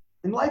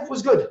 And life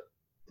was good.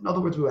 In other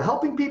words, we were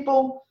helping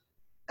people,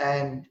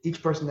 and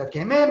each person that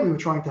came in, we were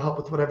trying to help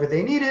with whatever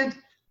they needed,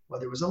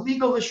 whether it was a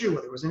legal issue,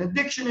 whether it was an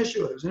addiction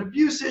issue, whether it was an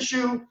abuse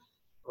issue,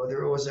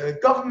 whether it was a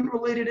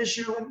government-related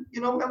issue, and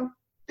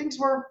things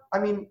were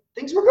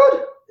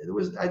good.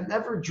 I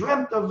never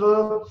dreamt of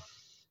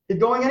it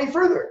going any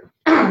further.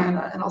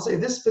 and I'll say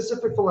this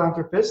specific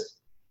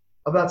philanthropist,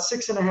 about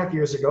 6.5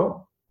 years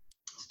ago,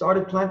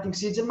 started planting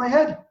seeds in my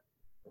head.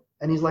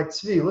 And he's like,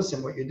 Tzvi,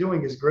 listen, what you're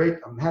doing is great.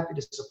 I'm happy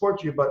to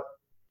support you, but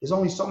there's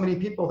only so many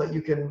people that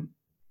you can,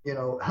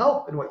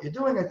 help in what you're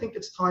doing. I think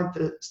it's time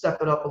to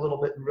step it up a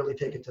little bit and really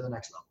take it to the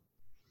next level.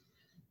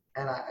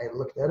 And I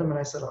looked at him and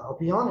I said, I'll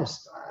be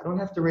honest. I don't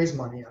have to raise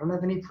money. I don't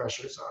have any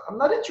pressures. I'm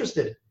not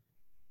interested.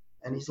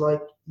 And he's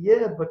like,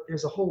 yeah, but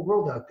there's a whole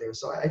world out there.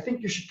 So I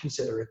think you should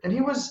consider it. And he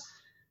was,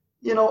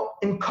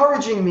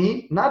 encouraging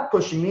me, not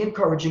pushing me,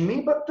 encouraging me,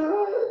 but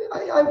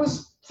I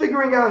was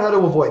figuring out how to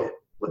avoid it.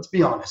 Let's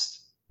be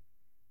honest.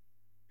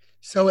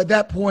 So at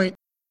that point,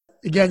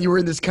 again, you were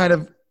in this kind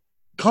of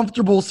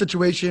comfortable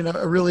situation,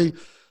 a really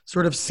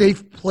sort of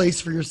safe place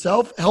for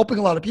yourself, helping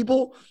a lot of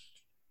people,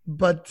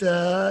 but,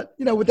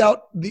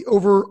 without the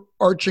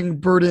overarching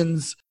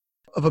burdens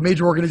of a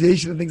major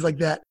organization and things like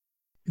that.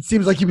 It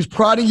seems like he was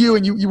prodding you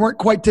and you weren't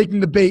quite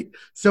taking the bait.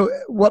 So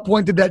at what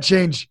point did that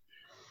change?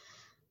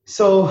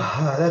 So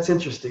that's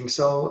interesting.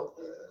 So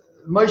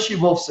Moshe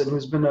Wolfson,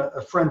 who's been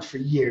a friend for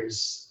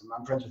years,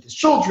 I'm friends with his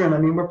children. I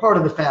mean, we're part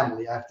of the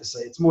family, I have to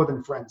say. It's more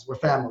than friends. We're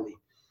family.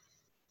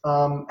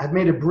 Had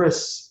made a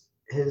bris.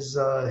 His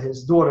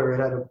daughter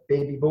had a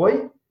baby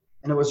boy,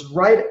 and it was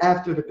right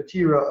after the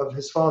patira of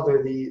his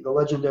father, the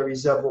legendary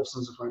Zev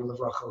Wolfson,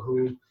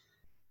 who,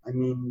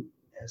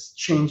 has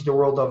changed the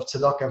world of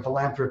tzedakah and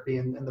philanthropy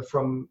and the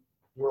frum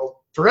world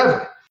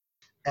forever.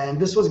 And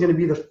this was going to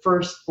be the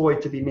first boy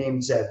to be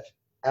named Zev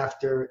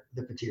after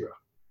the patira.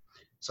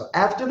 So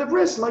after the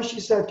bris, Moshe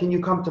said, can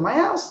you come to my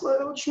house?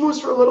 Let's schmooze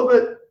for a little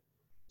bit.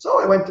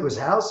 So I went to his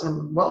house,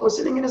 and while I was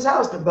sitting in his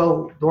house, the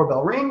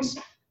doorbell rings,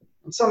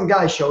 and some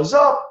guy shows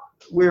up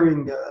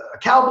wearing a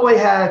cowboy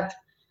hat,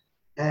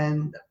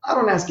 and I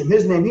don't ask him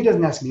his name. He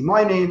doesn't ask me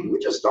my name. We're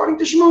just starting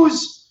to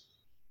schmooze.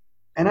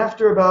 And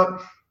after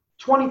about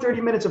 20,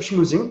 30 minutes of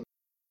schmoozing,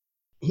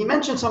 he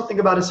mentioned something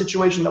about a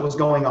situation that was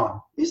going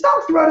on. He's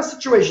down throughout a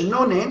situation,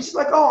 no names. He's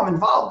like, oh, I'm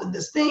involved in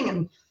this thing,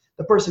 and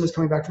the person is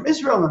coming back from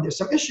Israel, and there's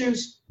some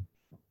issues.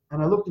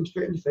 And I looked him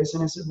straight in the face,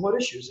 and I said, what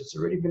issues? It's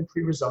already been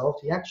pre-resolved.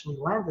 He actually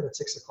landed at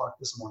 6 o'clock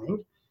this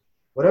morning.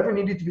 Whatever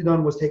needed to be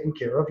done was taken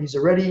care of. He's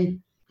already,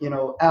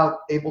 out,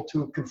 able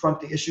to confront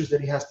the issues that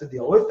he has to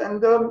deal with,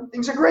 and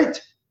things are great.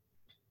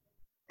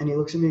 And he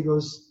looks at me and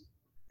goes,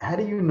 how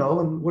do you know,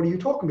 and what are you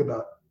talking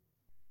about?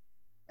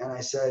 And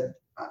I said,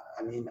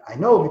 I mean, I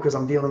know because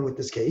I'm dealing with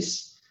this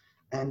case.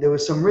 And there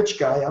was some rich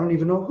guy, I don't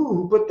even know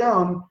who put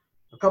down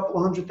a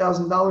couple of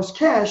 $100,000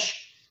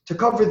 cash to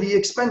cover the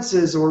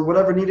expenses or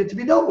whatever needed to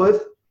be dealt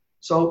with.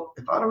 So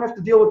if I don't have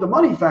to deal with the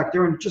money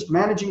factor and just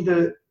managing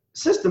the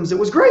systems, it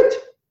was great.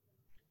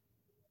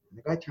 And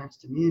the guy turns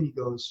to me and he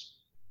goes,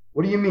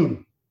 what do you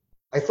mean?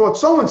 I thought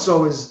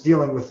so-and-so is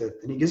dealing with it.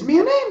 And he gives me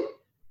a name.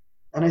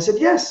 And I said,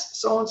 yes,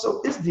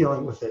 so-and-so is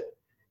dealing with it.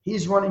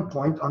 He's running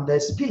point on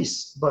this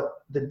piece, but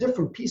the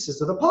different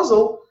pieces of the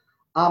puzzle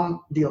I'm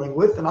dealing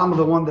with, and I'm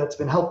the one that's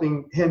been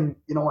helping him,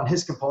 on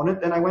his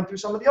component, and I went through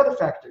some of the other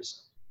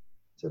factors.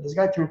 So this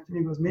guy turned to me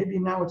and goes, maybe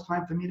now it's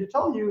time for me to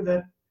tell you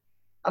that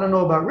I don't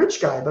know about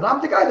rich guy, but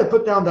I'm the guy that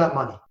put down that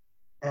money.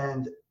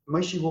 And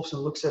Moshe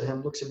Wolfson looks at me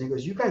and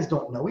goes, you guys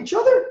don't know each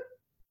other?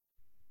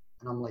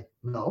 And I'm like,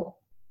 no.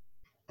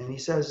 And he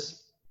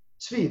says,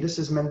 Tzvi, this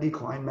is Mendy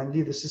Klein.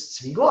 Mendy, this is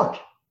Tzvi Gluck.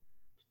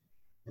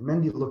 And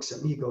Mendy looks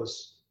at me, he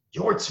goes,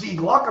 you're Tzvi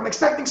Gluck? I'm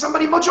expecting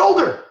somebody much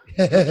older.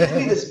 He gives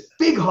me this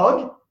big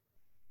hug.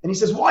 And he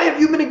says, why have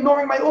you been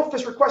ignoring my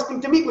office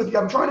requesting to meet with you?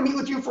 I'm trying to meet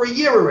with you for a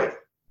year already.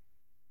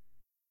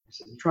 I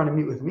said, you're trying to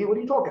meet with me? What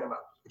are you talking about?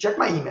 I checked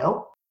my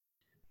email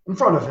in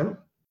front of him.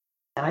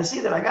 And I see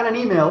that I got an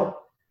email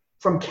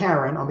from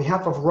Karen on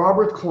behalf of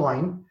Robert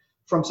Klein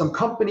from some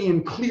company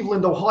in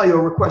Cleveland, Ohio,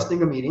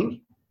 requesting a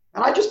meeting.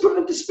 And I just put it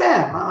into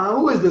spam.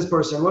 Who is this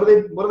person? What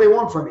do they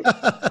want from me?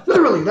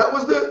 Literally,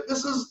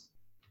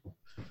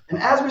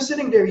 and as we're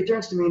sitting there, he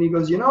turns to me and he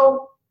goes,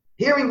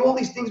 hearing all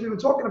these things we've been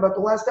talking about the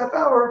last half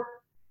hour,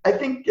 I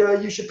think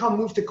you should come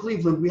move to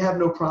Cleveland. We have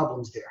no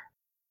problems there.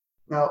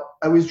 Now,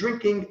 I was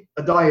drinking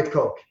a Diet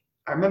Coke.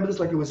 I remember this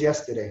like it was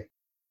yesterday.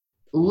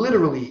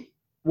 Literally,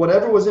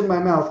 whatever was in my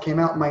mouth came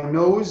out my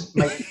nose,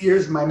 my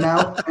ears, my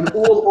mouth, and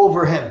all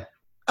over him.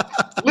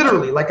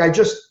 Literally, like I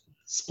just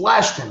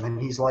splashed him. And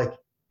he's like,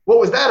 what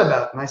was that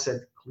about? And I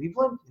said,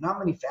 Cleveland? You know how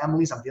many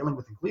families I'm dealing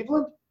with in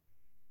Cleveland?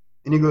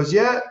 And he goes,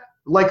 yeah,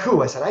 like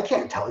who? I said, I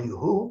can't tell you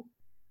who,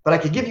 but I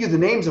could give you the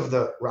names of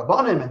the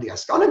Rabbanim and the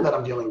Askanim that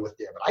I'm dealing with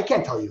there, but I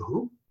can't tell you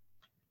who.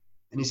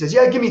 And he says,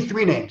 yeah, give me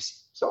 3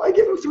 names. So I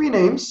give him 3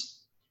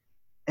 names,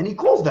 and he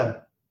calls them.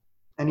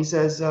 And he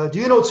says, do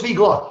you know Tzvi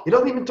Gluck? He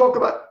doesn't even talk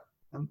about,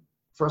 and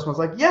first one's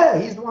like, yeah,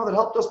 he's the one that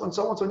helped us when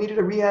so-and-so needed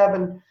a rehab.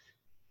 And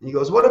he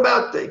goes, what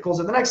about, he calls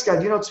it the next guy,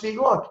 do you know Tzvi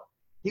Gluck?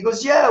 He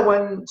goes, yeah,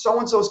 when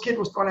so-and-so's kid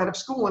was thrown out of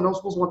school and no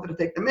schools wanted to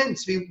take them in,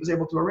 Tzvi was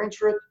able to arrange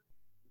for it.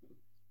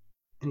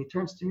 And he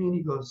turns to me and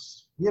he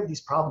goes, we have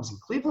these problems in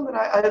Cleveland. And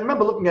I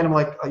remember looking at him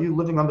like, are you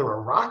living under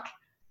a rock?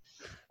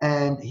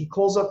 And he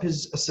calls up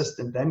his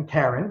assistant then,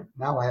 Karen.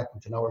 Now I happen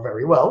to know her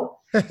very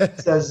well.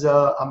 Says,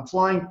 I'm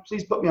flying.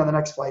 Please put me on the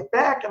next flight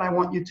back. And I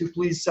want you to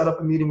please set up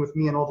a meeting with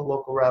me and all the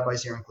local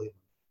rabbis here in Cleveland.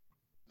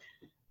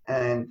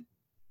 And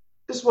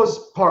this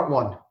was part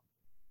 1.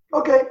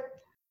 Okay.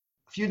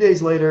 A few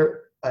days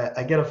later,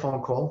 I get a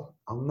phone call.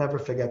 I'll never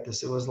forget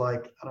this. It was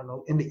like, I don't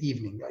know, in the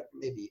evening, like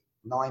maybe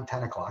 9,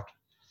 10 o'clock.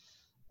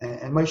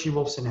 And Moshe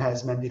Wolfson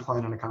has Mendy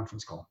Klein on a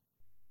conference call.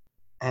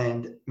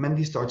 And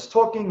Mendy starts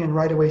talking and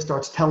right away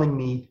starts telling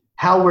me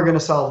how we're going to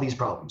solve these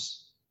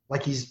problems.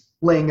 Like he's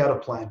laying out a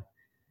plan.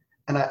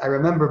 And I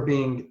remember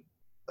being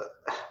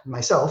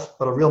myself,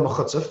 but a real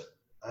mechutzef.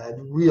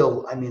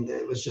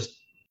 It was just,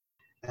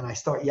 and I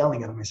start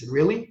yelling at him. I said,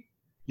 really?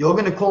 You're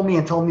going to call me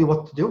and tell me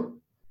what to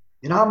do?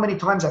 You know how many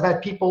times I've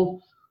had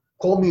people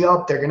call me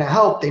up, they're going to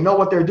help, they know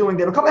what they're doing,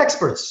 they become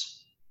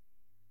experts.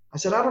 I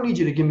said, I don't need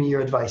you to give me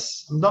your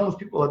advice. I'm done with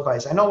people's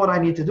advice. I know what I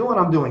need to do and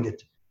I'm doing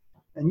it.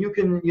 And you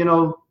can,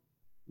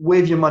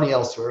 wave your money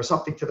elsewhere or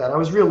something to that. I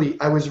was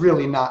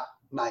really not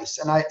nice.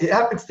 And it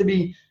happens to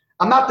be,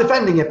 I'm not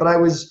defending it, but I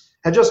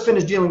had just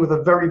finished dealing with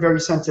a very, very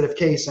sensitive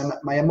case and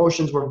my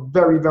emotions were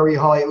very, very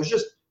high. It was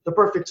just the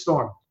perfect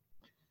storm.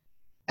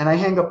 And I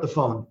hang up the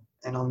phone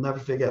and I'll never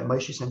forget,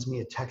 Moshe sends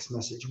me a text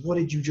message. What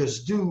did you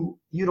just do?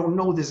 You don't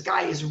know this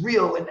guy is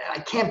real and I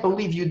can't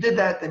believe you did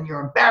that. And you're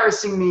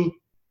embarrassing me.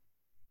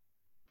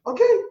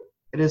 Okay,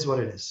 it is what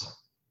it is.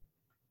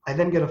 I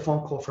then get a phone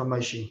call from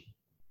Moshe,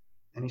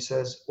 and he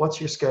says, what's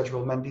your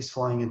schedule? Mendy's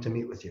flying in to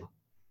meet with you.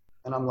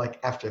 And I'm like,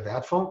 after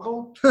that phone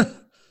call?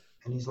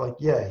 And he's like,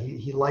 yeah,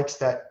 he likes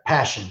that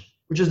passion,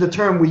 which is the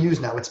term we use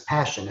now. It's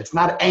passion. It's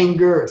not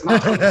anger. It's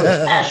not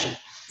it's passion.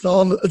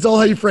 It's all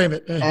how you frame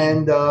it.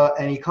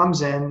 And he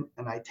comes in,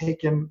 and I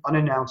take him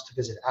unannounced to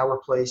visit our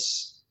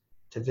place,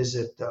 to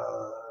visit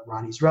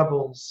Ronnie's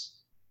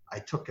Rebels. I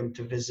took him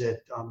to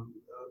visit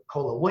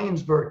Cola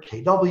Williamsburg,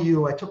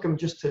 KW. I took him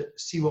just to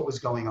see what was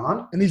going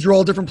on. And these are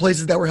all different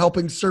places that were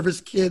helping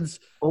service kids.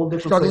 All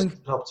different places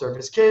to help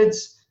service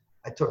kids.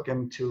 I took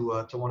him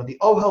to one of the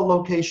OHEL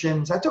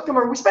locations.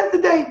 We spent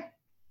the day.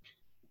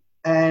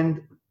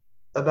 And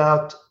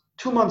about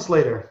 2 months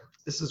later,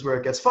 this is where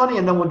it gets funny,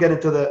 and then we'll get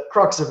into the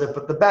crux of it,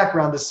 but the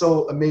background is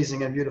so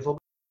amazing and beautiful.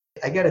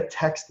 I get a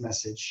text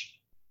message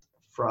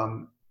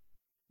from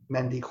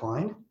Mendy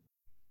Klein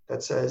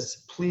that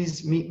says,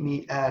 please meet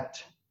me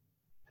at,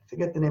 I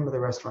forget the name of the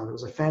restaurant. It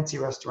was a fancy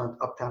restaurant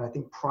uptown, I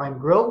think Prime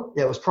Grill.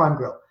 Yeah, it was Prime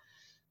Grill.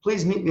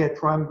 Please meet me at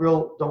Prime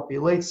Grill. Don't be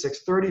late,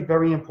 6:30.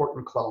 Very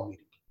important Klal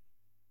meeting.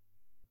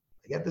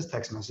 get this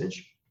text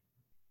message.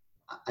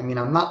 I mean,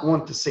 I'm not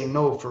one to say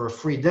no for a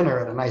free dinner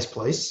at a nice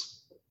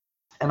place.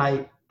 And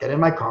I get in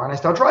my car and I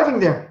start driving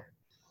there.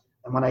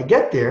 And when I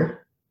get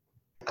there,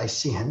 I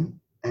see him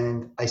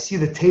and I see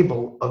the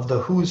table of the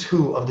who's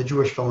who of the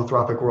Jewish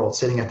philanthropic world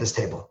sitting at this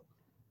table.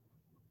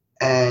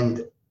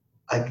 And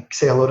I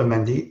say hello to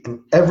Mendy,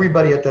 and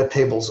everybody at that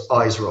table's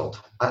eyes rolled.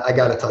 I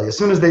got to tell you, as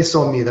soon as they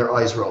saw me, their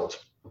eyes rolled.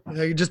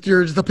 You're just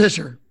the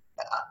pisher.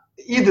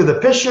 Either the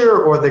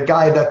pisher or the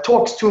guy that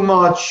talks too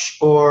much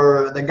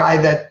or the guy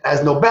that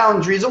has no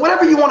boundaries or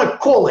whatever you want to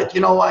call it. You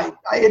know, I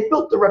had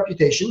built a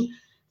reputation.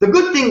 The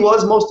good thing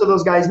was most of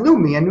those guys knew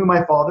me and knew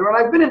my father, and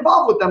I've been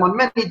involved with them on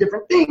many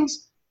different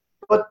things,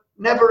 but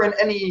never in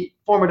any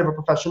formative or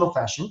professional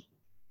fashion.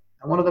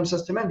 And one of them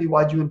says to Mendy,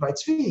 "Why'd you invite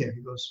Tzvi here?"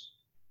 He goes,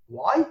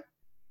 "Why?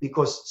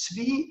 Because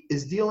Tzvi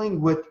is dealing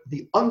with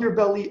the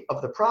underbelly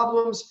of the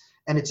problems,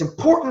 and it's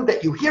important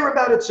that you hear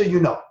about it so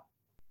you know."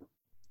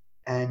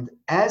 And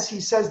as he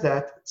says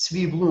that,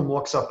 Tzvi Bloom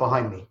walks up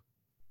behind me.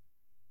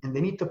 And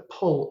they need to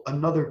pull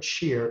another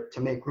chair to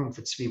make room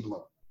for Tzvi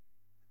Bloom.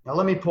 Now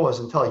let me pause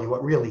and tell you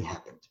what really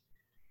happened.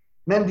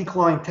 Mendy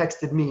Klein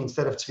texted me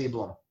instead of Tzvi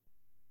Bloom.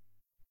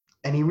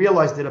 And he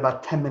realized it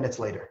about 10 minutes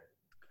later.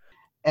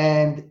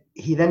 And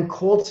he then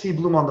called Tzvi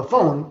Bloom on the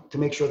phone to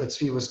make sure that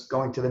Tzvi was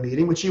going to the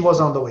meeting, which he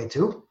was on the way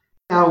to.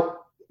 Now,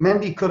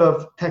 Mendy could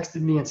have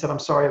texted me and said, "I'm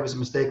sorry, it was a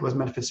mistake. It was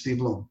meant for Tzvi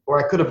Bloom." Or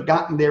I could have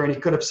gotten there and he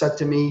could have said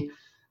to me,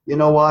 "You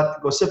know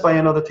what, go sit by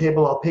another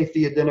table, I'll pay for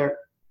your dinner."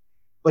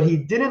 But he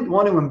didn't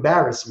want to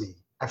embarrass me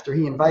after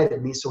he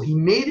invited me, so he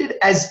made it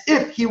as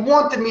if he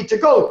wanted me to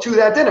go to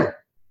that dinner.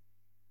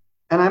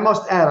 And I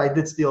must add, I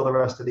did steal the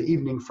rest of the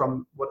evening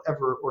from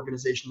whatever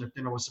organization the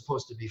dinner was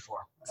supposed to be for.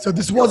 So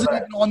this wasn't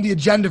even on the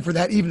agenda for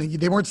that evening.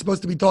 They weren't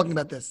supposed to be talking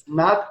about this.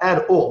 Not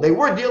at all. They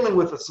were dealing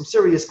with some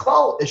serious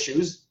klal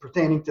issues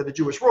pertaining to the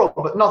Jewish world,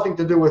 but nothing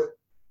to do with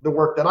the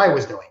work that I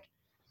was doing.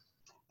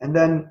 And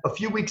then a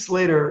few weeks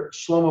later,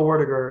 Shlomo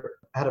Werdiger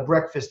had a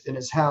breakfast in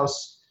his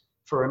house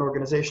for an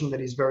organization that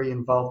he's very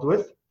involved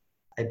with.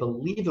 I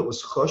believe it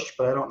was Chush,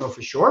 but I don't know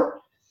for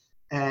sure.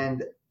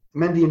 And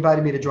Mendy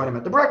invited me to join him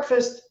at the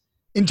breakfast.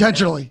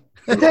 Intentionally.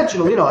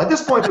 Intentional, at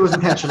this point it was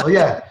intentional,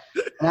 yeah.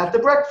 And at the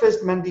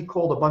breakfast, Mendy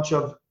called a bunch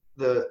of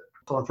the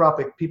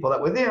philanthropic people that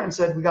were there and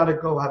said, "We got to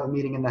go have a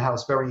meeting in the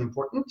house, very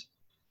important."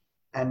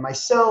 And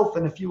myself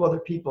and a few other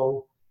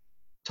people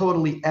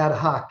totally ad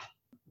hoc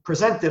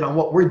presented on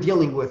what we're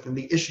dealing with and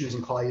the issues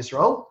in Klal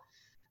Yisrael.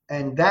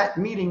 And that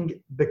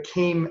meeting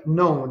became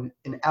known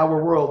in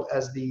our world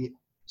as the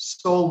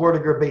Sol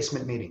Werdiger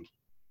basement meeting.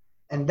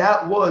 And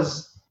that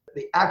was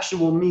the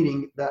actual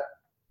meeting that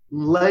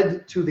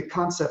led to the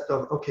concept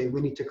of, okay, we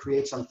need to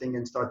create something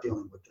and start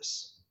dealing with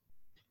this.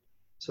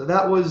 So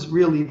that was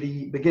really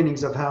the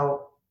beginnings of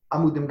how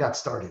Amudim got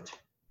started.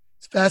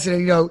 It's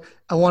fascinating.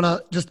 I want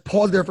to just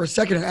pause there for a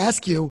second and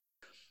ask you,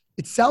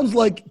 it sounds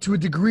like to a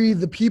degree,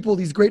 the people,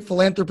 these great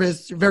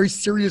philanthropists, very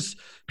serious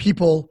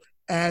people,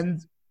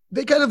 and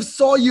they kind of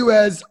saw you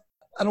as,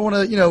 I don't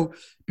want to,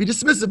 be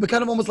dismissive, but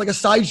kind of almost like a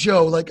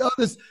sideshow, like, oh,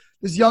 this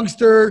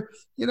youngster,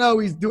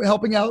 he's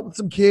helping out with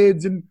some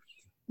kids, and,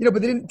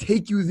 but they didn't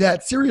take you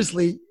that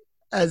seriously,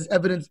 as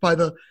evidenced by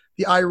the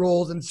eye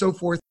rolls and so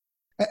forth.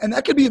 And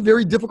that could be a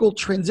very difficult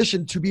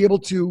transition to be able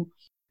to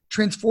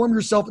transform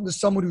yourself into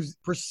someone who's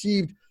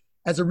perceived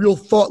as a real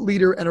thought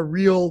leader and a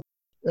real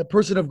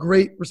person of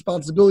great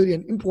responsibility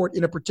and import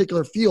in a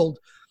particular field.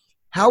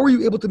 How are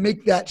you able to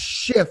make that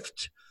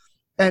shift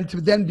and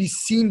to then be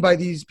seen by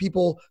these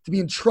people, to be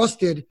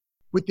entrusted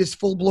with this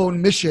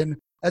full-blown mission,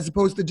 as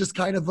opposed to just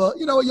kind of a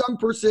young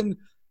person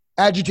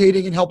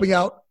agitating and helping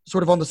out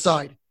sort of on the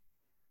side?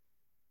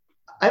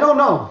 I don't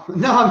know.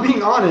 No, I'm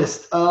being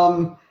honest.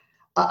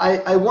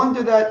 I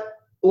wonder that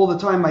all the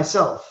time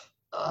myself.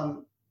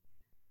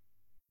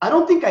 I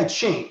don't think I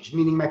changed,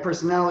 meaning my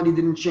personality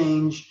didn't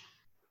change,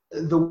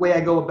 the way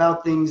I go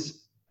about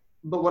things.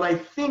 But what I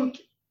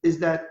think is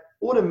that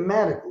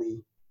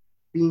automatically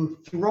being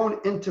thrown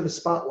into the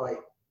spotlight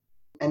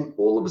and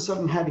all of a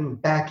sudden having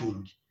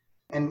backing,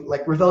 and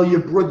like Revelia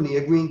Brudny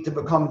agreeing to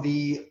become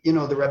the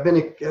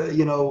rabbinic,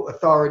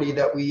 authority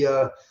that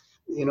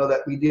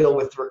we deal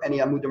with for any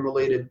Amudim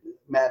related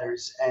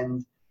matters.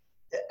 And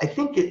I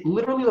think it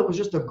literally was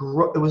just it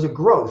was a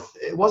growth.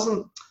 It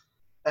wasn't,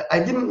 I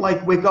didn't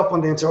wake up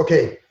one day and say,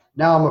 okay,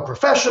 now I'm a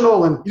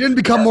professional. And you didn't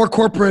become more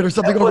corporate or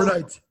something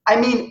overnight. I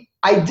mean,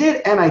 I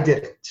did and I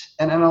didn't.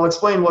 And I'll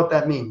explain what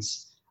that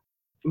means.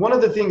 One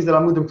of the things that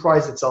Amudim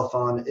prides itself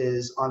on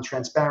is on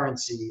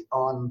transparency,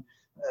 on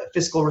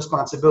fiscal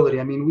responsibility.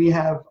 I mean, we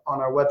have on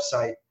our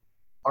website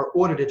our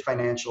audited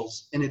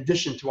financials in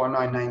addition to our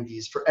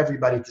 990s for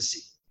everybody to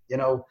see.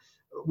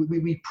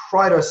 We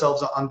pride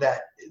ourselves on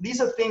that. These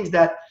are things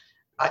that,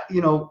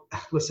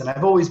 listen,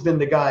 I've always been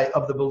the guy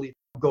of the belief,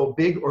 go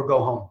big or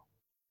go home.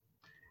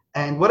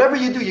 And whatever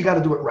you do, you got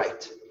to do it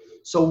right.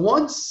 So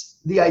once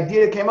the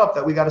idea came up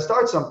that we got to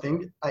start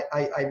something,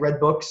 I read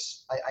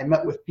books. I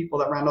met with people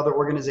that ran other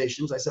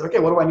organizations. I said, okay,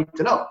 what do I need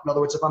to know? In other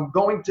words, if I'm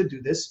going to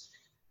do this,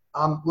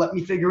 let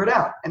me figure it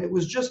out. And it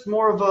was just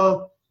more of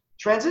a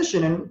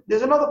transition. And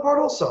there's another part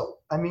also.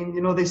 I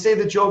mean, they say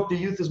the joke, the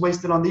youth is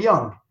wasted on the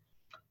young.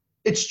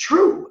 It's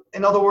true.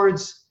 In other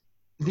words,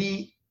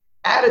 the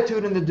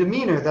attitude and the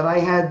demeanor that I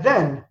had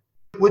then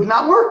would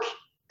not work.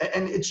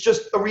 And it's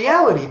just a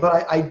reality.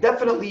 But I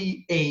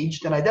definitely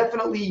aged, and I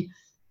definitely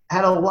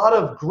had a lot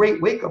of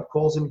great wake-up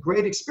calls and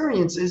great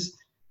experiences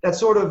that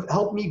sort of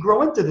helped me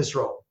grow into this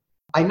role.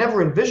 I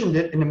never envisioned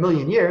it in a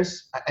million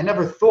years. I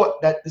never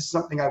thought that this is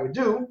something I would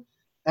do.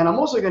 And I'm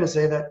also going to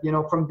say that,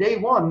 from day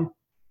one,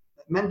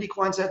 Mendy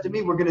Klein said to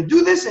me, we're going to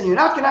do this and you're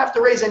not going to have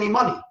to raise any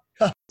money.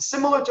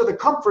 Similar to the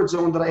comfort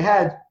zone that I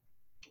had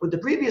with the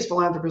previous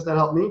philanthropist that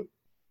helped me.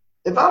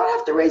 If I don't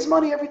have to raise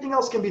money, everything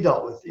else can be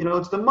dealt with.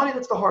 It's the money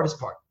that's the hardest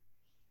part.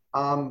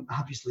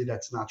 Obviously,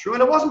 that's not true.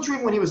 And it wasn't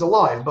true when he was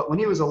alive. But when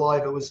he was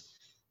alive, it was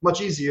much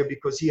easier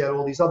because he had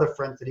all these other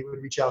friends that he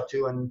would reach out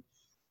to. And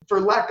for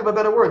lack of a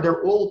better word,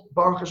 they're all,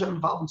 Baruch Hashem,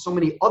 involved in so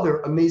many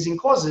other amazing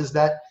causes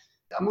that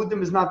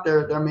Amudim is not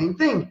their main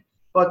thing.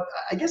 But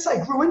I guess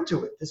I grew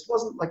into it. This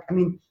wasn't like,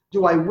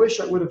 do I wish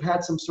I would have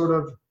had some sort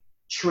of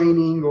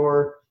training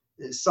or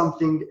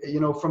something,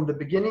 from the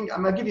beginning?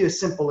 I'm going to give you a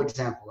simple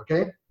example,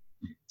 okay?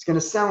 It's going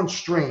to sound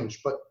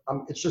strange, but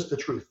it's just the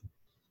truth.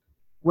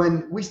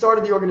 When we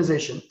started the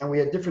organization and we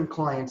had different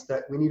clients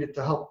that we needed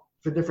to help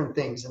for different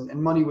things,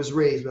 and money was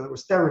raised, whether it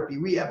was therapy,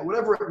 rehab,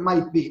 whatever it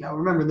might be. Now,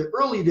 remember, in the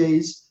early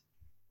days,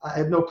 I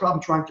had no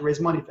problem trying to raise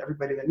money for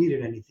everybody that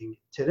needed anything.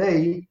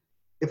 Today,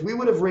 if we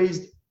would have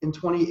raised in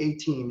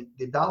 2018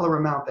 the dollar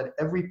amount that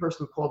every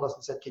person called us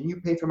and said, can you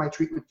pay for my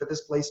treatment for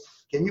this place?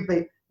 Can you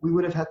pay? We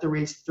would have had to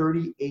raise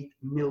 $38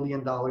 million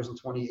in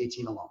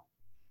 2018 alone.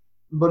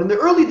 But in the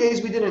early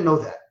days, we didn't know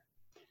that.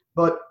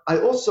 But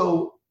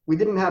we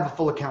didn't have a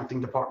full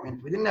accounting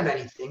department. We didn't have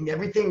anything.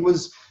 Everything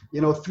was,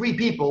 3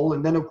 people,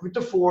 and then it grew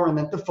to 4, and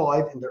then to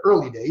 5 in the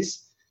early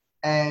days.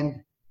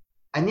 And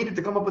I needed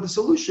to come up with a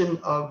solution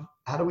of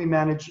how do we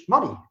manage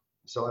money?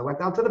 So I went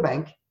down to the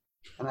bank,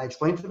 and I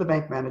explained to the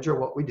bank manager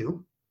what we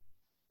do.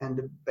 And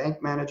the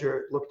bank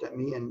manager looked at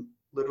me and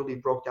literally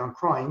broke down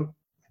crying.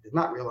 I did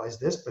not realize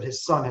this, but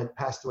his son had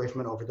passed away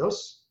from an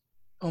overdose.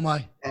 Oh,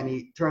 my. And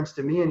he turns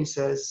to me and he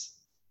says,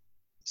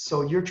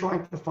 so you're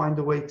trying to find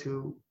a way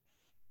to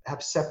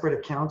have separate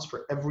accounts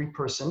for every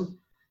person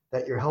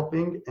that you're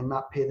helping and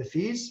not pay the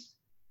fees?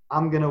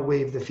 I'm going to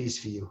waive the fees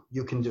for you.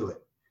 You can do it.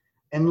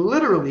 And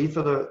literally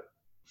for the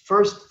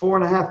first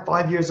 4.5,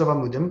 5 years of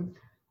Amudim,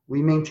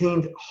 we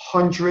maintained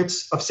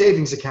hundreds of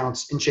savings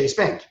accounts in Chase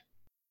Bank.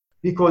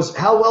 Because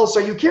how else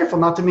are you careful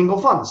not to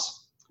mingle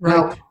funds? Right.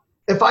 Now,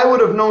 if I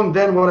would have known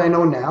then what I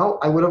know now,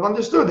 I would have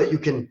understood that you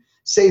can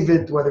save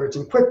it, whether it's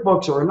in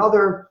QuickBooks or in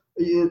other,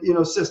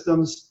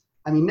 systems.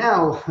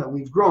 Now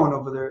we've grown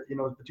over there,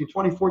 between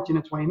 2014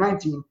 and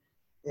 2019.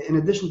 In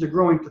addition to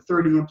growing to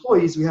 30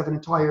 employees, we have an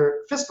entire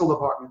fiscal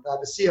department. I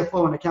have a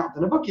CFO, an accountant,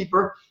 and a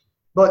bookkeeper.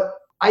 But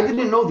I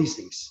didn't know these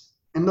things.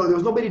 And there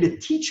was nobody to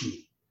teach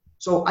me.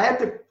 So I had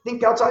to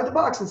think outside the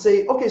box and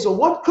say, okay, so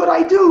what could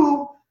I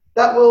do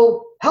that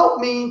will help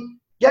me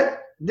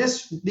get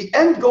this? The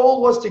end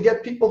goal was to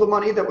get people the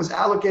money that was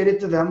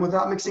allocated to them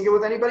without mixing it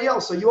with anybody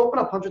else. So you open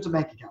up hundreds of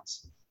bank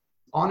accounts.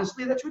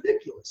 Honestly, that's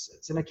ridiculous.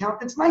 It's an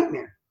accountant's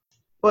nightmare.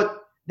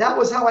 But that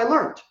was how I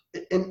learned.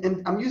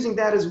 And I'm using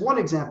that as one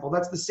example.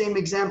 That's the same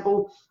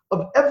example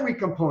of every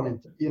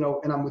component, in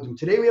Amudim.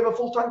 Today we have a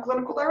full-time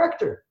clinical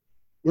director.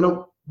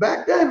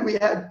 Back then we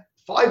had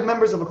 5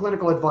 members of a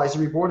clinical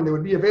advisory board, and they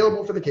would be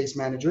available for the case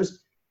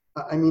managers.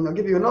 I'll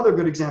give you another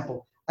good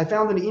example. I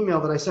found an email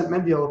that I sent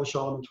Mendy Alav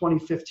Shalom in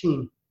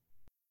 2015,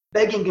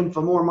 begging him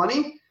for more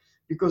money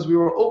because we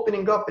were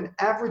opening up an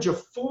average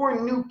of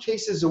 4 new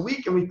cases a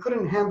week, and we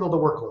couldn't handle the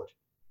workload.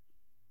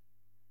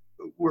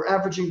 We're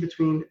averaging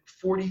between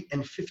 40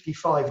 and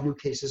 55 new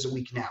cases a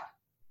week now.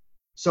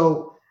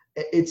 So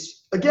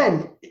it's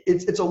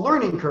a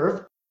learning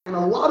curve. And a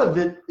lot of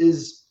it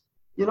is,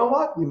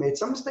 we made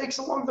some mistakes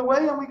along the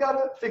way and we got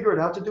to figure it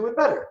out to do it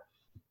better.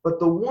 But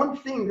the one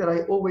thing that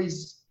I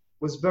always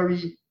was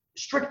very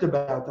strict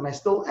about, and I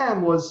still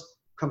am, was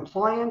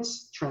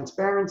compliance,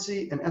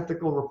 transparency, and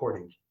ethical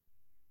reporting.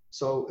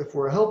 So if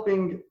we're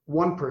helping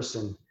one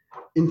person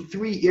in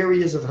 3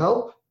 areas of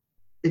help,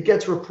 it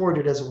gets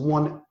reported as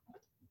one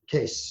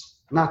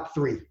case, not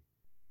 3.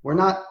 We're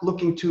not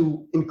looking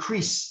to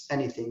increase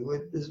anything.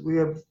 We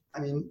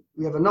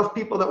have enough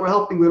people that we're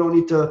helping. We don't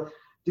need to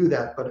do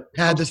that. But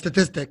the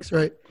statistics,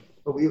 right?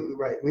 But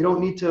we don't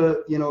need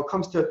to, it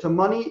comes to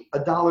money, a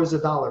dollar's a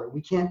dollar.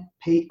 We can't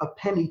pay a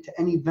penny to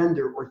any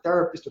vendor or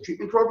therapist or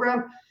treatment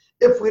program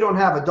if we don't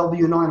have a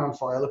W-9 on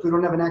file, if we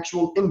don't have an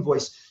actual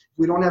invoice, if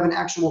we don't have an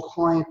actual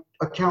client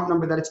account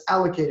number that it's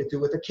allocated to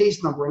with a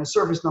case number and a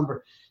service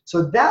number.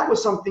 So that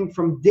was something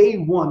from day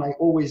one I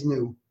always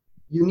knew.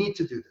 You need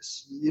to do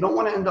this. You don't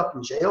want to end up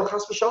in jail,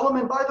 chas v'shalom.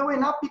 And by the way,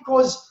 not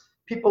because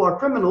people are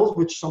criminals,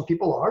 which some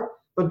people are,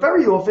 but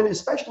very often,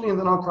 especially in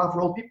the nonprofit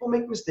world, people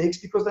make mistakes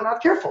because they're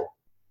not careful.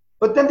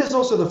 But then there's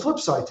also the flip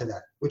side to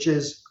that, which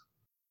is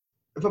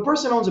if a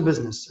person owns a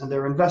business and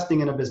they're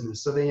investing in a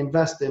business, so they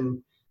invest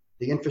in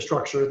the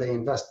infrastructure, they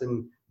invest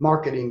in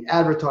marketing,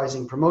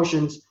 advertising,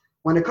 promotions,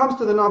 When it comes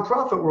to the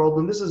nonprofit world,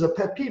 and this is a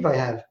pet peeve I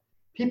have,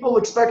 people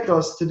expect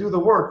us to do the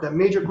work that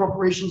major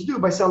corporations do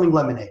by selling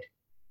lemonade.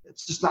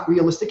 It's just not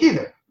realistic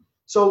either.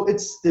 So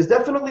there's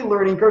definitely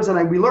learning curves,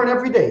 and we learn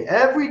every day.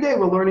 Every day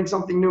we're learning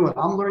something new, and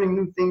I'm learning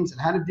new things and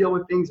how to deal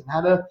with things and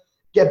how to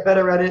get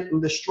better at it.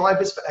 And the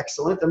strive is for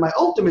excellence. And my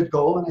ultimate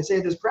goal, and I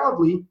say this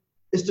proudly,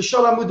 is to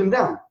shut Amudim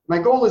down. My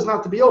goal is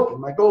not to be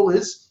open. My goal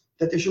is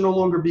that there should no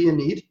longer be a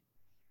need.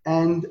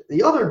 And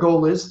the other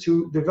goal is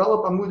to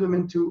develop Amudim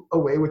into a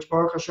way, which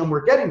Baruch Hashem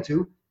we're getting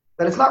to,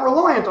 that it's not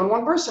reliant on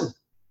one person.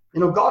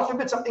 God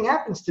forbid something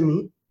happens to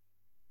me,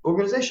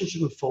 organization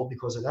shouldn't fold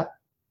because of that.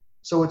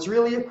 So it's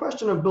really a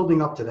question of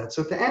building up to that.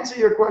 So to answer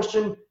your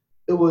question,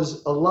 it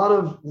was a lot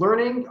of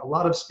learning, a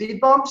lot of speed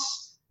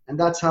bumps, and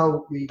that's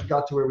how we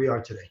got to where we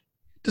are today.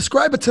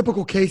 Describe a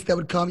typical case that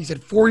would come. You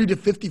said 40 to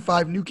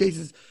 55 new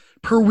cases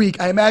per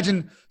week. I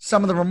imagine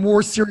some of them are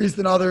more serious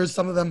than others.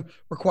 Some of them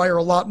require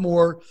a lot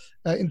more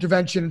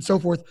intervention and so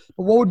forth.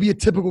 But what would be a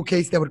typical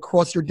case that would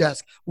cross your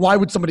desk? Why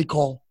would somebody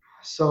call?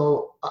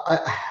 So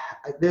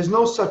there's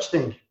no such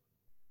thing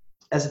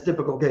as a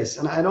typical case.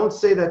 And I don't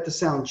say that to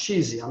sound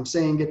cheesy. I'm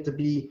saying it to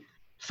be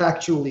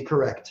factually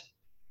correct.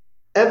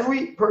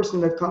 Every person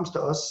that comes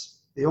to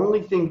us, the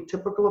only thing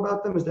typical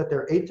about them is that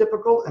they're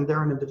atypical and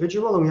they're an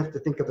individual, and we have to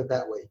think of it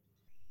that way.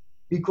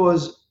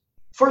 Because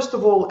first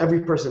of all,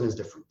 every person is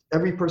different.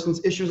 Every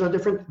person's issues are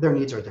different. Their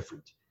needs are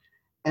different.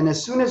 And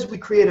as soon as we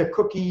create a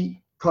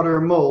cookie cutter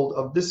mold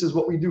of this is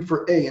what we do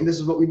for A and this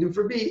is what we do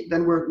for B,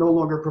 then we're no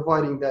longer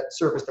providing that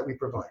service that we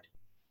provide.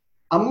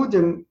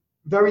 Amudim,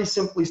 very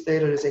simply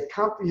stated, is a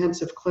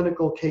comprehensive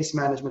clinical case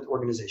management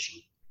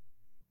organization.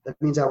 That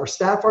means our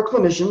staff are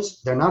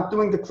clinicians. They're not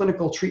doing the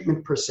clinical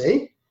treatment per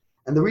se.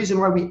 And the reason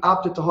why we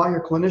opted to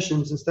hire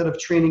clinicians instead of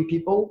training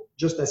people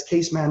just as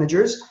case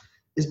managers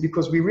is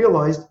because we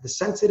realized the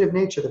sensitive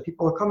nature that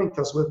people are coming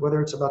to us with,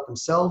 whether it's about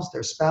themselves,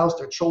 their spouse,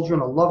 their children,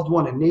 a loved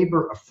one, a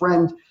neighbor, a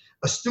friend,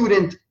 a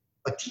student,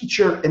 a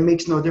teacher, it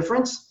makes no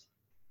difference.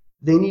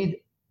 They need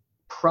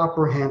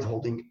proper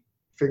hand-holding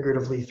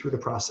figuratively through the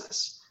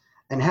process.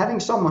 And having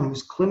someone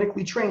who's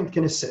clinically trained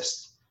can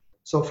assist.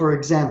 So for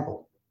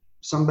example,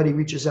 somebody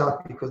reaches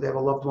out because they have a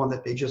loved one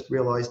that they just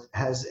realized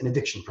has an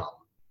addiction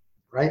problem,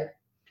 right?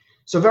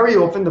 So very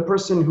often the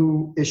person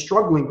who is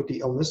struggling with the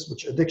illness,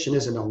 which addiction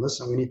is an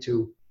illness, and we need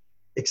to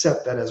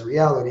accept that as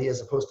reality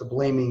as opposed to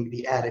blaming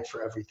the addict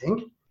for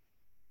everything.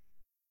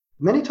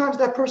 Many times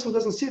that person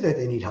doesn't see that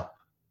they need help.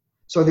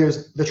 So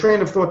there's the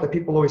train of thought that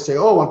people always say,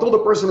 oh, until the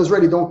person is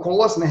ready, don't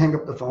call us, and they hang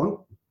up the phone.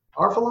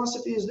 Our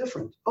philosophy is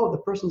different. Oh, the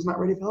person's not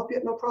ready for help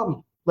yet? No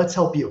problem. Let's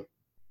help you.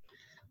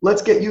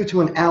 Let's get you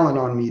to an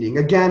Al-Anon meeting,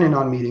 a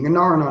Gan-Anon meeting, a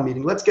Nar-Anon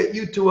meeting. Let's get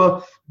you to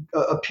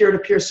a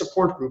peer-to-peer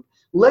support group.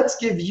 Let's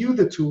give you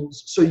the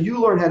tools so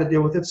you learn how to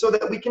deal with it so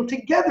that we can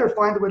together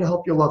find a way to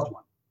help your loved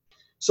one.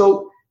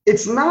 So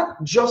it's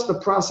not just the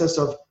process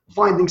of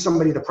finding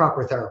somebody the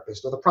proper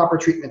therapist or the proper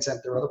treatment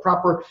center or the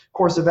proper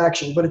course of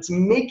action, but it's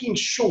making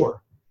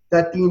sure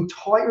that the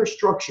entire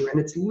structure, and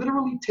it's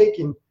literally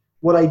taken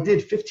what I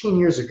did 15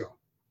 years ago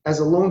as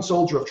a lone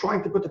soldier of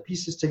trying to put the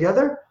pieces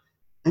together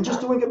and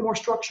just doing it more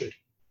structured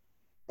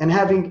and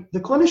having the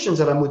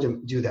clinicians at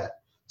Amudim do that.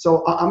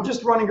 So I'm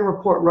just running a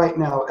report right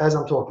now as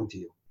I'm talking to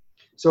you.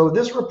 So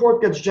this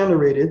report gets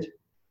generated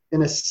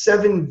in a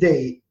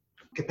 7-day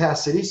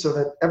capacity so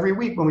that every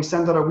week when we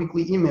send out our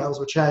weekly emails,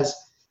 which has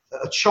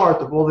a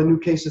chart of all the new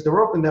cases that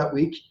were open that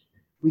week,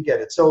 we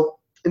get it. So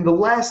in the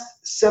last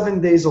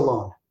 7 days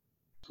alone,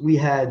 we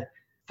had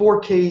 4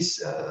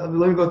 cases. Let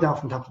me go down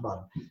from top to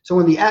bottom. So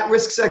in the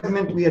at-risk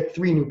segment, we had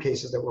 3 new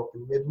cases that were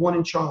open. We had 1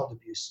 in child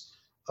abuse.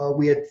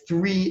 We had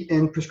 3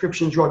 in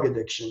prescription drug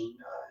addiction,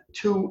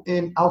 2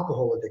 in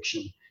alcohol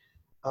addiction.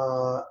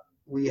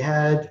 We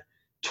had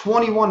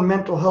 21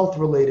 mental health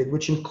related,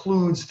 which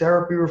includes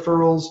therapy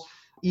referrals,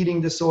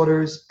 eating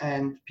disorders,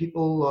 and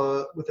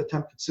people with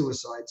attempted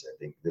suicides. I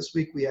think this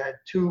week we had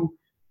 2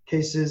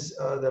 cases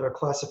that are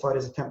classified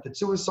as attempted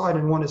suicide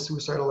and 1 is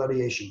suicidal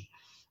ideation.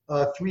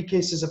 3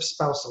 cases of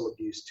spousal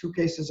abuse, 2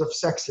 cases of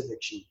sex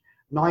addiction,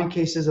 9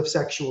 cases of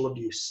sexual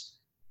abuse.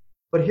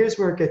 But here's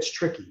where it gets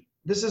tricky.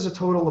 This is a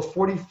total of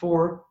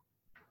 44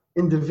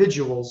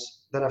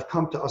 individuals that have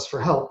come to us for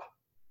help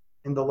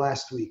in the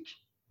last week.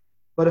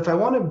 But if I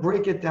want to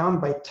break it down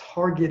by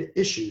target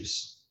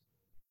issues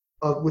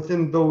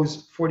within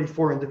those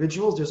 44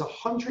 individuals, there's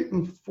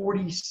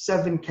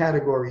 147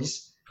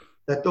 categories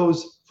that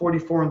those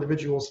 44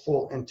 individuals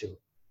fall into.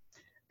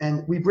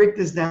 And we break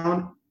this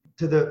down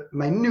to the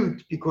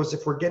minute because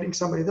if we're getting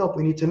somebody help,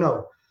 we need to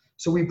know.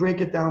 So we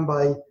break it down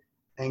by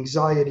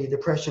anxiety,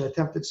 depression,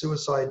 attempted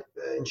suicide,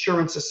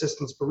 insurance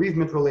assistance,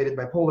 bereavement-related,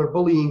 bipolar,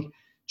 bullying,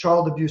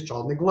 child abuse,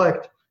 child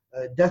neglect,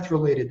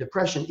 death-related,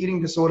 depression,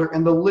 eating disorder,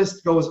 and the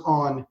list goes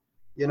on,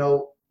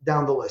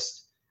 down the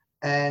list.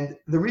 And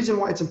the reason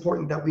why it's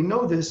important that we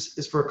know this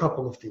is for a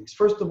couple of things.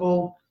 First of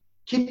all,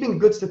 keeping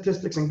good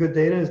statistics and good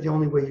data is the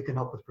only way you can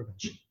help with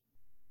prevention.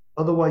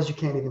 Otherwise, you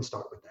can't even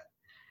start with that.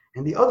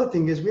 And the other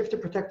thing is we have to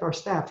protect our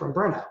staff from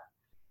burnout.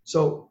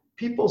 So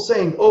people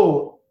saying,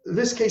 oh,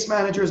 this case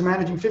manager is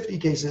managing 50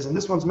 cases and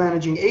this one's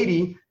managing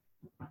 80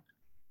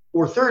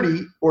 or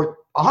 30 or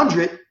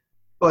 100,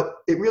 but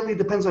it really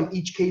depends on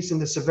each case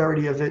and the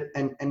severity of it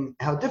and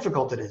how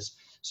difficult it is.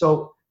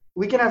 So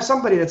we can have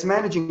somebody that's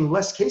managing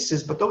less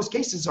cases, but those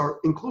cases are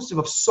inclusive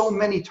of so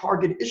many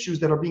target issues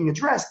that are being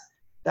addressed.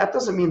 That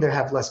doesn't mean they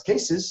have less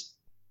cases.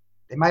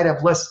 They might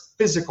have less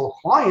physical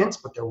clients,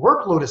 but their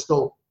workload is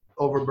still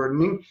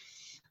overburdening.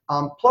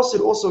 Plus,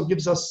 it also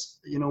gives us,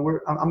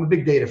 I'm a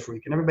big data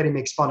freak, and everybody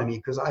makes fun of me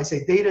because I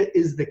say data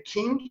is the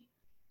king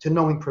to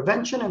knowing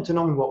prevention and to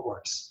knowing what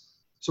works.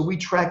 So we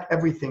track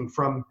everything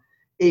from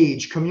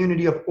age,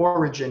 community of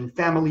origin,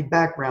 family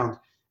background,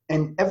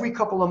 and every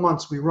couple of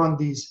months we run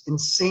these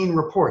insane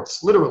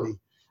reports, literally,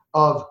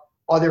 of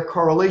are there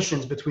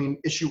correlations between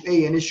issue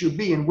A and issue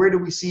B, and where do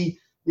we see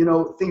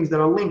things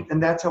that are linked,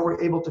 and that's how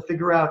we're able to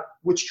figure out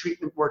which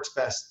treatment works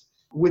best,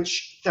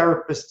 which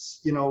therapists,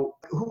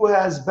 who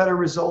has better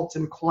results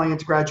in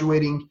clients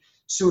graduating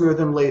sooner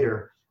than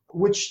later,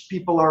 which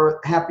people are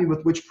happy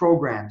with which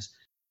programs,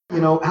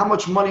 how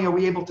much money are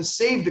we able to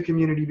save the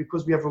community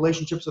because we have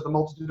relationships with a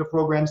multitude of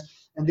programs,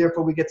 and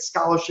therefore we get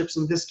scholarships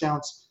and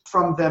discounts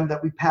from them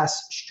that we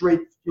pass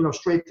straight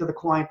to the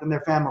client and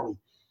their family.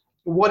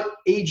 What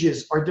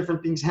ages are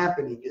different things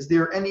happening? Is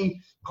there any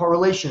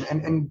correlation?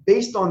 And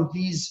based on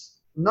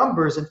these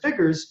numbers and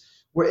figures,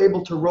 we're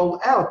able to roll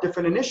out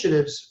different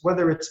initiatives,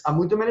 whether it's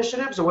Amudim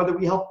initiatives or whether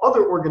we help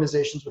other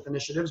organizations with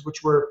initiatives,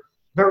 which we're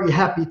very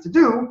happy to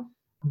do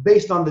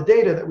based on the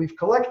data that we've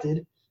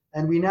collected.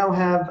 And we now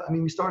have,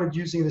 we started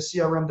using the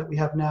CRM that we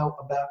have now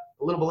about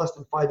a little bit less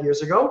than 5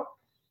 years ago.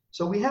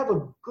 So we have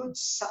a good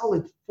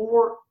solid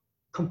 4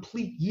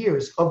 complete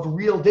years of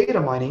real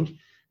data mining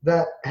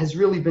that has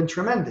really been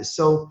tremendous.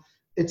 So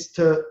it's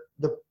the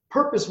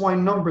purpose why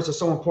numbers are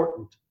so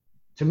important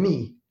to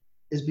me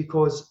is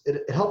because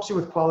it helps you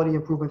with quality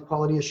improvement,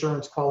 quality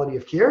assurance, quality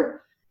of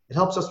care. It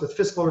helps us with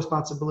fiscal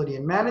responsibility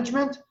and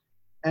management.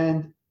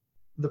 And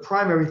the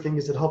primary thing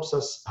is it helps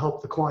us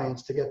help the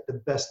clients to get the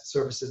best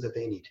services that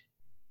they need.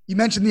 You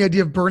mentioned the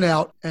idea of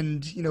burnout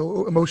and,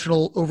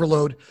 emotional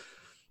overload.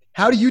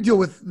 How do you deal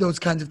with those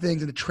kinds of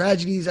things and the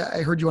tragedies?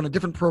 I heard you on a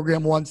different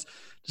program once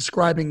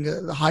describing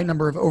the high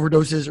number of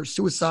overdoses or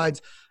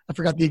suicides. I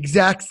forgot the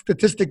exact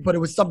statistic, but it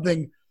was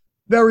something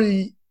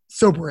very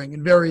sobering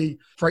and very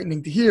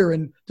frightening to hear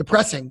and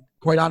depressing,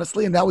 quite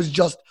honestly. And that was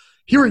just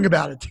hearing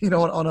about it,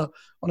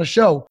 on a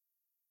show.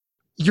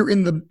 You're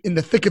in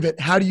the thick of it.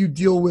 How do you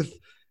deal with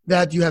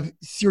that? Do you have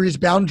serious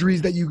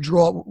boundaries that you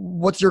draw?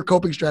 What's your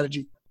coping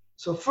strategy?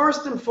 So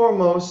first and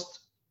foremost,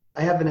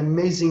 I have an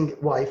amazing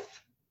wife,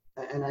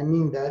 and I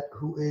mean that,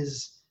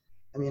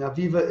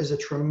 Aviva is a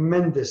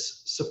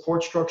tremendous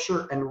support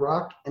structure and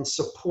rock and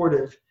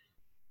supportive.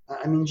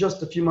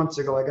 Just a few months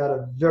ago, I got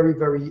a very,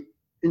 very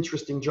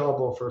interesting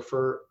job offer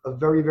for a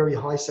very, very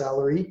high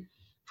salary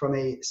from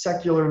a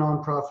secular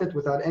nonprofit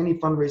without any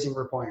fundraising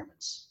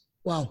requirements.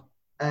 Wow.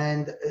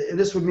 And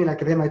this would mean I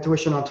could pay my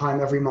tuition on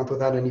time every month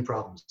without any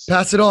problems.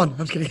 Pass it on.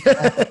 I'm kidding.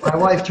 My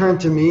wife turned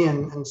to me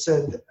and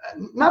said,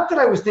 not that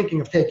I was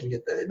thinking of taking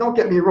it. Don't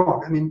get me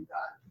wrong.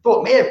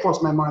 Thought may have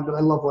crossed my mind, but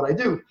I love what I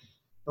do.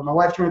 But my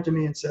wife turned to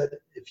me and said,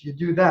 if you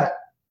do that,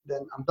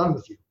 then I'm done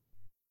with you.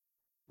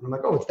 And I'm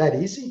like, oh, it's that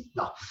easy?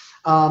 No.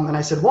 And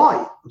I said,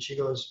 why? And she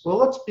goes, well,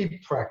 let's be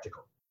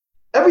practical.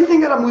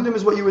 Everything at Amudim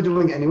is what you were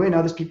doing anyway.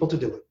 Now there's people to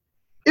do it.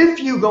 If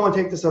you go and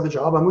take this other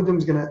job, Amudim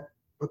is going to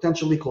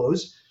potentially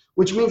close,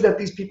 which means that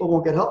these people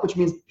won't get help, which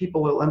means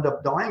people will end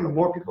up dying, or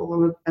more people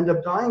will end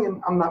up dying,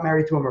 and I'm not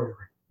married to a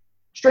murderer.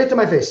 Straight to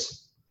my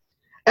face.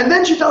 And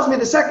then she tells me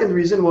the second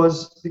reason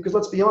was, because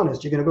let's be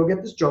honest, you're going to go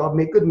get this job,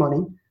 make good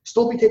money,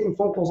 still be taking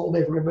phone calls all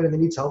day from everybody that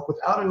needs help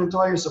without an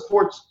entire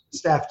support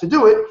staff to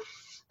do it,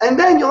 and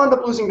then you'll end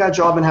up losing that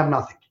job and have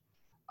nothing.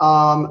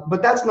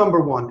 But that's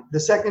number one. The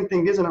second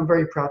thing is, and I'm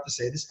very proud to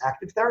say this,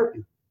 active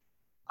therapy.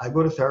 I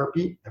go to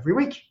therapy every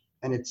week,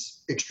 and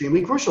it's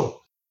extremely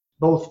crucial,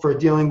 both for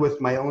dealing with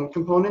my own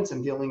components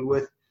and dealing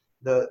with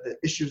the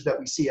issues that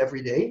we see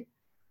every day.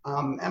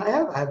 And I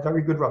have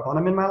very good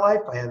rabbanim in my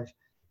life. I have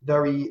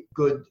very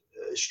good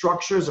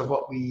structures of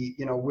what we,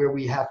 where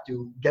we have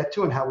to get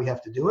to and how we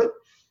have to do it.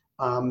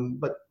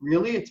 But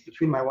really, it's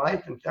between my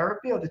wife and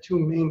therapy are the two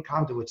main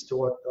conduits to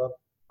what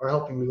are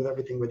helping me with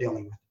everything we're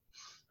dealing with.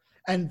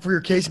 And for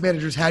your case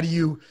managers, how do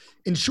you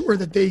ensure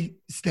that they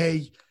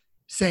stay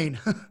sane?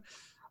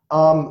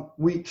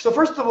 So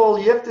first of all,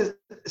 you have to,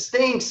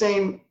 staying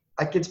sane,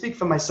 I can speak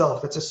for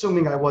myself. That's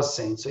assuming I was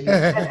sane. So you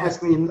can't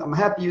ask me, I'm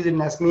happy you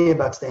didn't ask me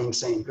about staying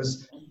sane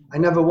because I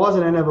never was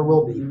and I never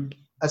will be.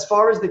 As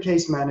far as the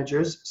case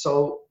managers,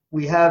 so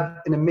we have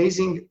an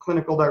amazing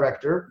clinical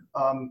director,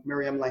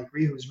 Miriam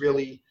Lankry, who's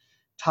really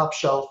top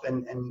shelf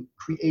and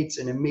creates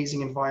an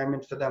amazing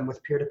environment for them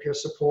with peer-to-peer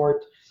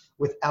support,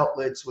 with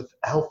outlets, with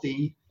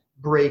healthy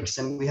breaks.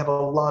 And we have a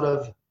lot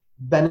of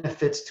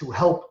benefits to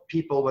help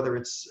people, whether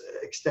it's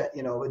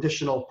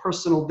additional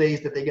personal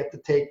days that they get to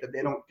take that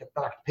they don't get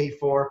back to pay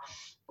for,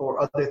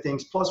 or other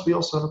things. Plus, we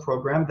also have a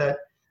program that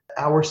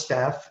our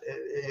staff,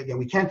 again,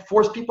 we can't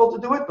force people to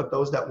do it, but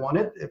those that want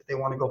it, if they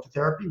want to go for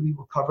therapy, we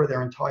will cover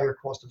their entire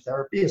cost of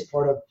therapy as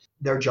part of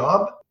their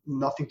job,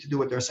 nothing to do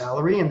with their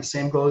salary. And the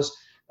same goes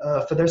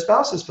for their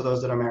spouses, for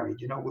those that are married.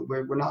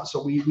 We're not,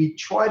 so we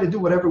try to do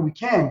whatever we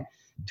can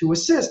to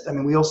assist. I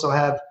mean, we also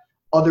have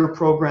other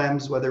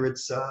programs, whether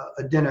it's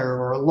a dinner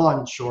or a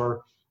lunch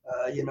or,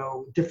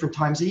 different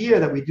times a year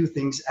that we do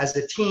things as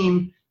a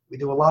team. We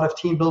do a lot of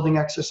team building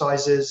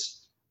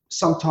exercises.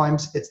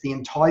 Sometimes it's the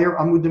entire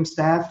Amudim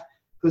staff,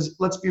 because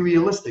let's be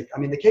realistic. I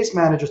mean, the case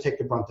managers take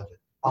the brunt of it,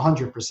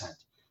 100%.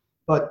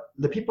 But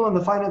the people in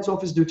the finance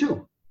office do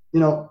too.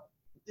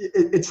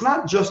 It's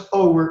not just,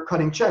 we're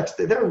cutting checks.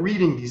 They're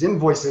reading these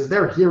invoices.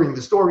 They're hearing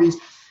the stories.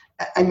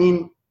 I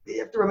mean, you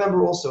have to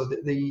remember also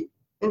that the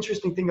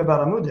interesting thing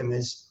about Amudim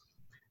is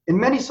in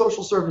many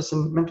social service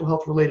and mental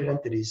health related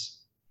entities,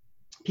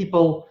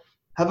 people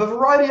have a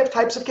variety of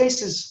types of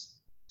cases.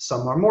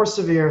 Some are more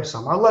severe,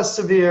 some are less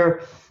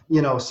severe.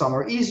 Some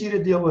are easier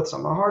to deal with,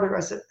 some are harder. I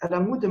said, at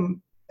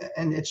Amudim,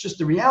 and it's just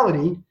the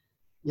reality,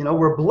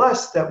 we're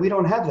blessed that we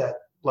don't have that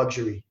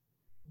luxury.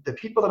 The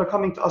people that are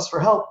coming to us for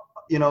help,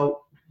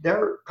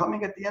 they're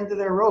coming at the end of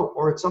their rope,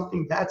 or it's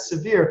something that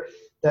severe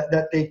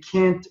that they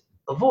can't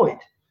avoid.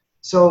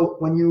 So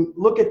when you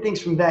look at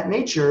things from that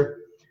nature,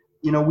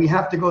 we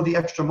have to go the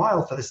extra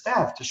mile for the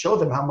staff to show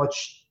them how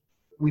much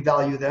we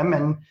value them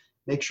and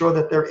make sure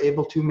that they're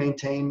able to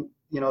maintain,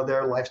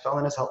 their lifestyle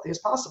and as healthy as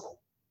possible.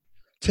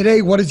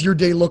 Today, what does your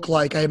day look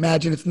like? I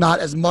imagine it's not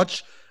as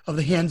much of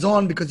the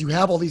hands-on because you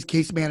have all these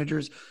case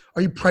managers.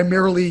 Are you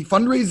primarily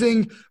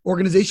fundraising,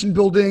 organization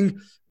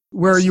building?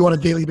 Where are you on a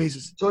daily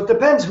basis? So it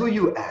depends who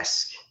you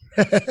ask.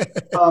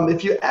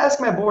 If you ask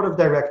my board of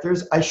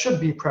directors, I should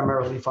be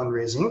primarily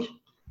fundraising,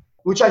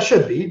 which I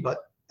should be,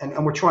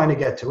 and we're trying to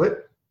get to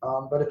it,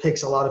 but it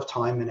takes a lot of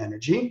time and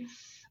energy.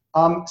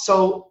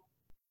 So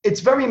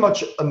it's very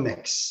much a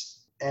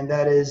mix, and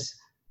that is,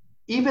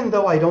 even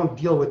though I don't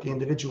deal with the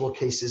individual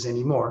cases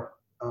anymore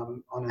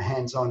on a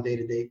hands-on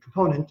day-to-day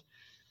component,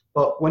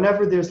 but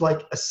whenever there's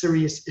like a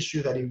serious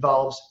issue that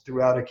evolves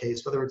throughout a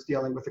case, whether it's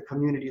dealing with a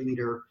community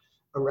leader,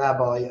 a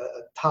rabbi,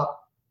 a top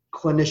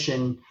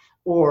clinician,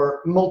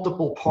 or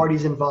multiple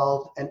parties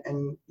involved,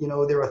 and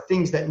there are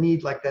things that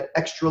need like that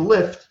extra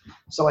lift.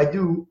 So I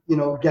do,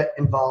 get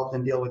involved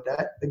and deal with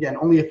that. Again,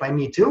 only if I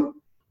need to.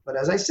 But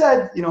as I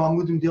said,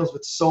 Amudim deals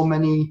with so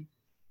many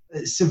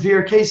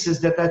severe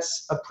cases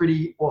that's a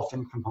pretty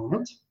often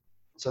component.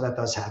 So that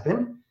does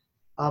happen.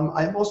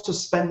 I'm also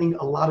spending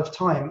a lot of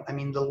time. I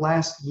mean, the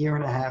last year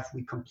and a half,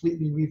 we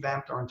completely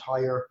revamped our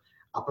entire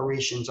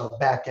operations, our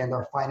back end,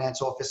 our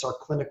finance office, our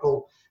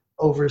clinical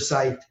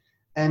oversight.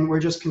 And we're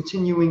just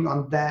continuing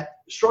on that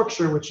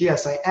structure, which,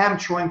 yes, I am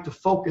trying to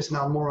focus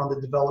now more on the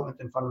development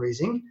and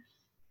fundraising.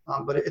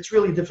 But it's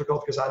really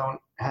difficult because I don't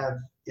have,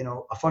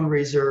 a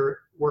fundraiser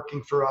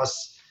working for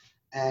us.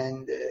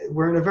 And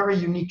we're in a very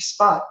unique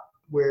spot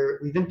where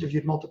we've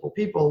interviewed multiple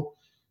people,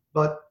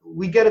 but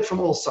we get it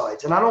from all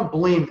sides. And I don't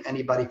blame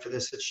anybody for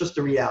this. It's just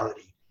a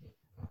reality.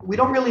 We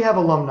don't really have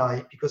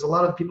alumni because a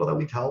lot of people that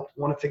we've helped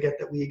want to forget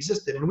that we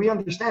existed. And we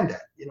understand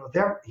that.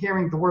 They're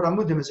hearing the word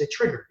Amudim as a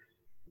trigger.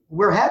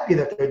 We're happy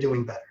that they're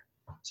doing better.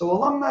 So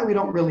alumni, we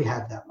don't really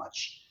have that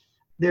much.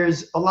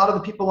 There's a lot of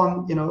the people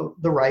on,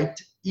 the right,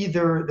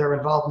 either they're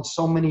involved in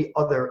so many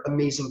other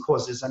amazing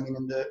causes. I mean,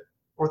 in the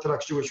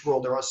Orthodox Jewish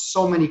world, there are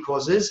so many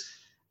causes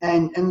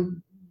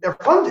and they're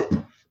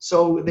funded.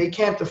 So they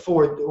can't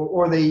afford,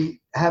 or they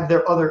have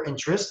their other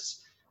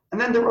interests.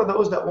 And then there are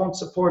those that won't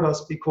support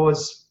us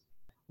because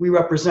we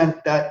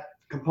represent that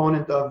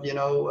component of,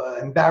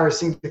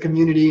 embarrassing the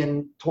community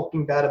and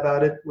talking bad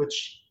about it,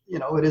 which,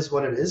 it is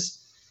what it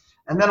is.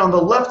 And then on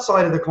the left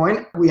side of the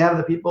coin, we have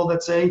the people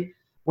that say,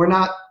 we're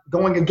not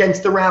going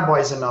against the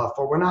rabbis enough,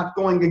 or we're not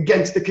going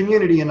against the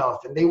community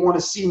enough. And they want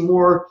to see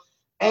more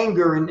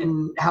anger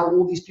and how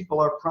all these people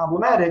are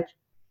problematic.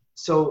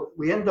 So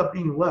we end up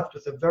being left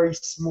with a very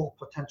small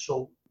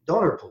potential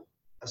donor pool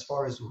as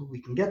far as who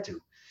we can get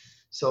to.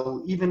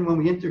 So even when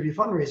we interview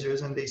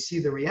fundraisers and they see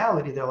the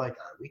reality, they're like,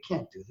 we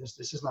can't do this.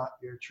 This is not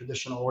your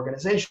traditional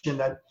organization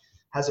that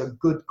has a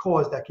good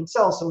cause that can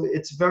sell. So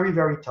it's very,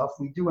 very tough.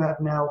 We do have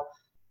now,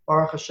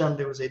 Baruch Hashem,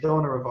 there was a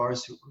donor of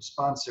ours who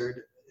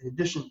sponsored, in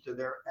addition to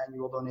their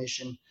annual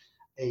donation,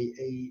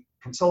 a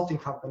consulting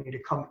company to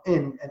come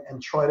in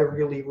and try to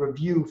really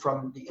review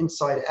from the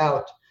inside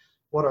out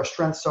what our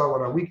strengths are,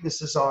 what our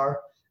weaknesses are.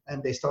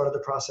 And they started the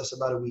process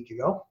about a week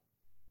ago.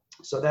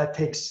 So that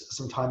takes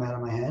some time out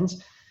of my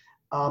hands.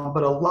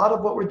 But a lot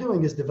of what we're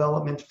doing is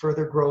development,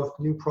 further growth,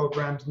 new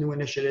programs, new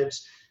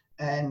initiatives.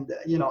 And,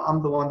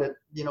 I'm the one that,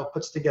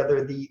 puts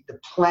together the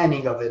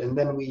planning of it. And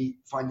then we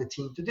find a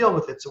team to deal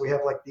with it. So we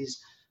have like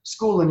these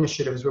school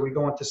initiatives where we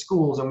go into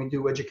schools and we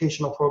do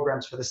educational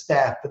programs for the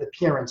staff, for the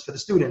parents, for the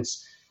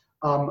students.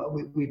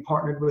 We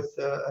partnered with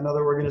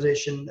another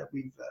organization that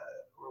we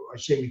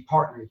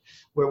partnered,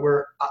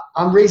 where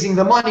I'm raising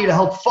the money to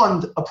help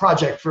fund a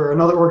project for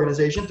another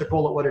organization, to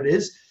call it what it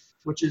is,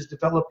 which is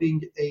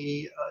developing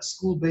a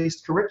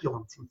school-based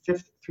curriculum from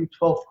 5th through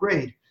 12th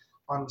grade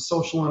on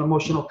social and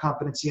emotional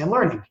competency and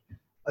learning.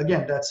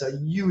 Again, that's a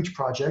huge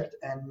project.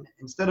 And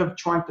instead of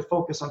trying to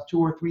focus on 2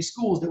 or 3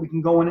 schools that we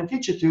can go in and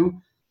teach it to,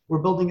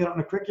 we're building it on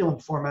a curriculum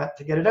format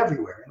to get it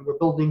everywhere. And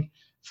we're building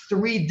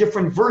 3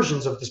 different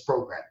versions of this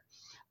program.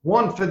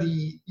 One for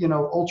the,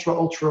 ultra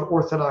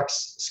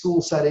orthodox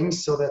school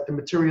settings so that the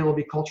material will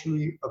be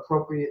culturally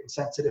appropriate and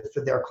sensitive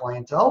for their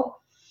clientele.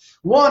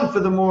 One for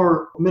the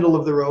more middle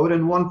of the road,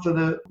 and one for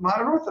the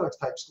modern Orthodox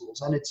type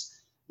schools. And it's,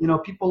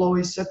 people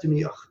always said to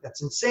me, oh,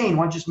 that's insane.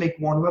 Why don't you just make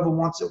one? Whoever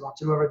wants it,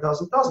 whoever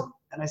doesn't, doesn't.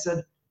 And I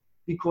said,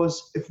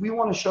 because if we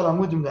want to shut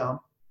Amudim down,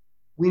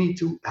 we need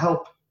to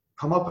help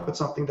come up with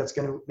something that's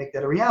going to make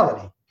that a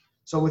reality.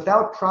 So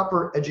without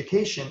proper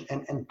education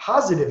and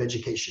positive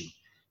education,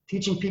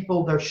 teaching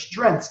people their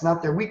strengths,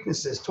 not their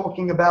weaknesses,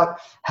 talking about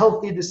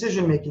healthy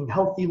decision-making,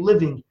 healthy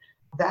living,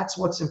 that's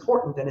what's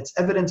important. And it's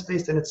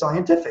evidence-based and it's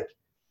scientific.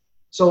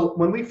 So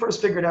when we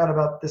first figured out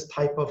about this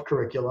type of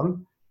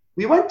curriculum,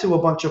 we went to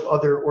a bunch of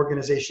other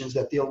organizations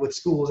that deal with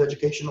schools,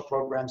 educational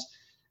programs,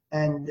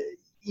 and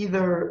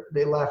either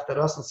they laughed at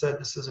us and said,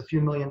 this is a few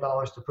 $1 million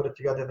to put it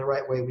together the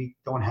right way, we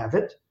don't have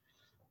it.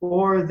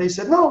 Or they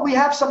said, no, we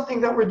have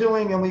something that we're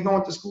doing and we go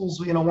into schools,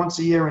 once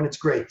a year and it's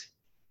great.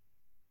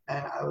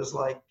 And I was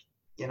like,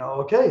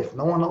 okay, if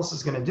no one else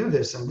is going to do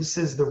this, and this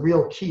is the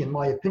real key, in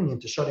my opinion,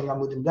 to shutting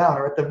Amudim down,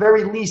 or at the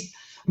very least,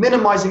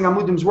 minimizing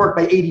Amudim's work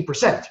by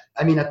 80%.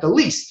 I mean, at the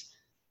least,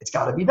 it's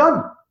got to be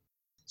done.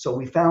 So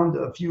we found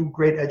a few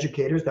great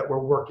educators that were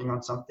working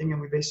on something,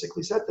 and we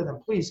basically said to them,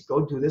 please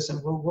go do this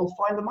and we'll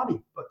find the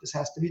money, but this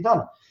has to be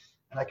done.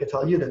 And I can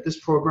tell you that this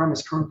program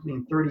is currently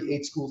in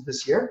 38 schools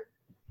this year,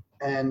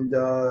 and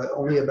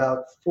only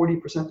about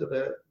 40% of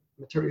the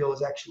material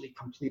is actually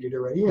completed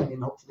already. I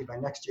mean, hopefully by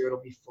next year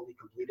it'll be fully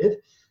completed.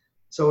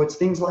 So it's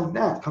things like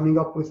that, coming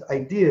up with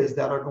ideas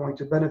that are going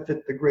to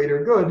benefit the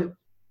greater good,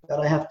 that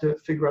I have to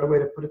figure out a way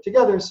to put it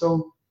together.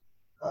 So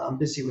I'm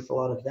busy with a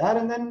lot of that.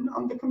 And then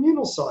on the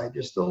communal side,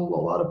 there's still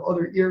a lot of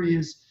other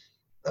areas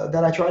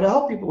that I try to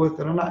help people with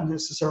that are not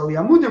necessarily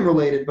Amudim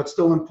related, but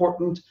still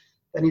important,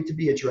 that need to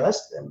be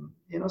addressed. And,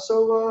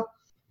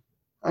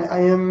 I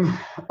am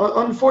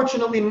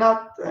unfortunately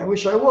not, I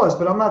wish I was,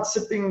 but I'm not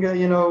sipping,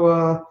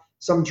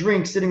 some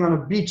drink sitting on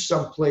a beach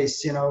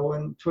someplace,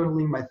 and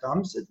twiddling my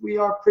thumbs. We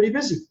are pretty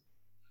busy.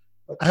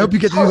 But I hope you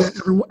get to do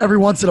that every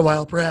once in a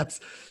while, perhaps.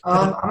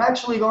 I'm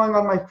actually going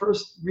on my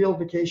first real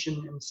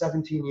vacation in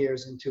 17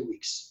 years in 2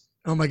 weeks.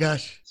 Oh my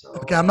gosh. So,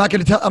 okay, I'm not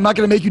going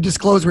to make you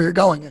disclose where you're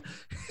going.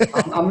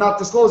 I'm not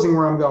disclosing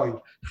where I'm going.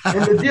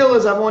 And the deal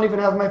is I won't even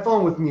have my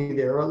phone with me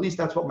there, or at least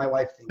that's what my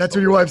wife thinks. That's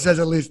what your wife says,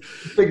 at least.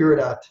 Figure it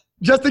out.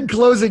 Just in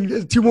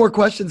closing, 2 more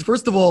questions.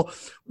 First of all,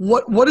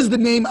 what does the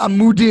name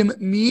Amudim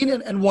mean,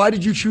 and why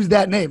did you choose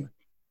that name?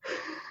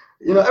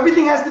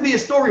 Everything has to be a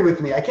story with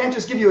me. I can't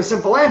just give you a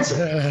simple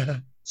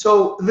answer.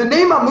 So the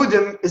name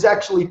Amudim is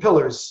actually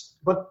pillars,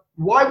 but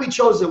why we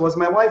chose it was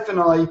my wife and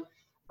I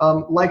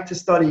like to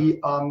study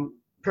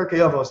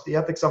Pirkei Avos, the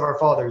ethics of our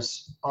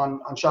fathers, on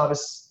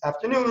Shabbos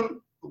afternoon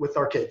with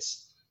our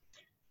kids.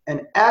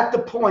 And at the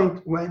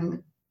point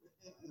when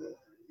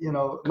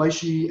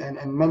Maishi and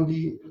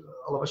Mendy,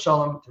 alav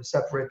hashalom, to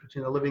separate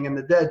between the living and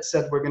the dead,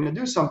 said we're going to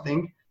do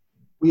something,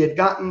 we had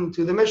gotten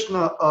to the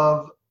Mishnah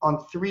of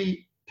on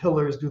 3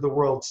 pillars do the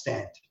world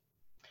stand.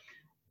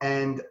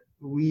 And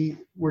we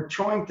were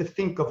trying to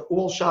think of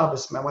all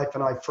Shabbos, my wife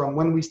and I, from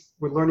when we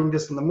were learning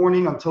this in the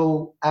morning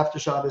until after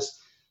Shabbos.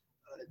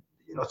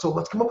 So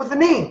let's come up with a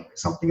name,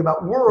 something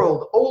about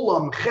world,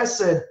 olam,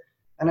 chesed.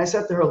 And I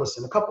said to her,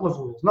 listen, a couple of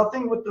rules.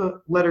 Nothing with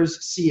the letters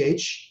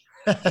CH,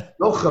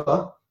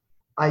 nocha.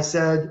 I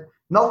said,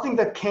 nothing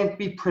that can't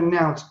be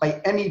pronounced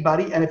by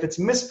anybody. And if it's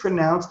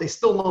mispronounced, they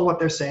still know what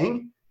they're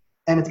saying.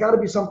 And it's got to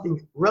be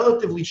something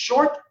relatively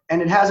short,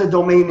 and it has a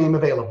domain name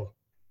available.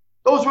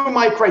 Those were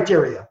my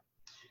criteria.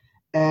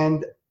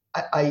 And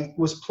I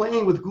was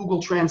playing with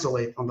Google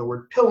Translate on the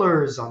word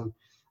pillars, on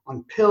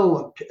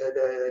pill,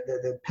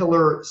 the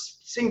pillar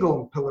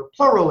single, pillar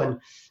plural,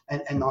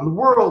 and on the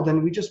world.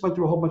 And we just went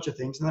through a whole bunch of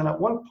things. And then at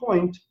one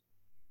point,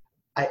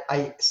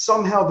 I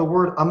somehow the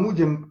word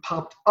Amudim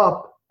popped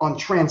up on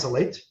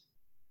Translate.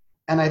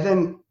 And I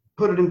then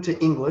put it into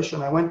English,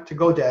 and I went to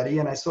GoDaddy,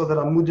 and I saw that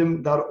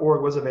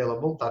amudim.org was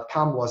available,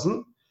 .com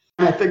wasn't.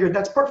 And I figured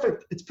that's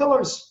perfect. It's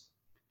pillars.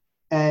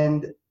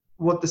 And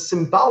what the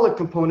symbolic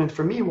component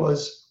for me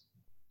was,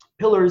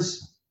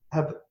 pillars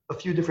have a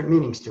few different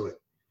meanings to it.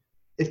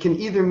 It can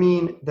either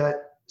mean that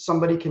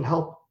somebody can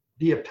help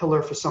be a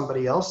pillar for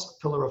somebody else,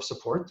 a pillar of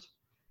support.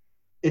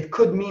 It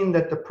could mean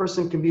that the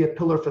person can be a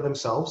pillar for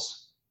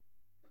themselves,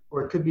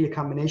 or it could be a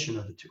combination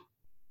of the two.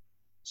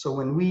 So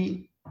when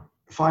we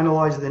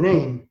finalized the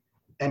name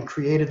and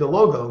created the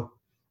logo,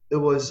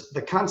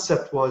 the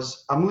concept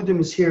was Amudim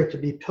is here to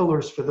be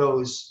pillars for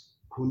those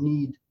who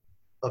need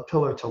a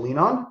pillar to lean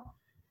on,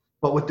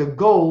 but with the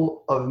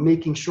goal of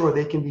making sure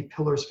they can be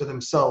pillars for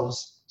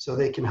themselves so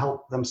they can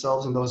help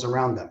themselves and those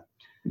around them.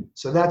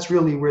 So that's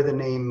really where the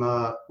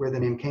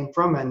name came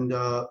from, and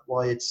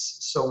why it's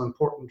so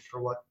important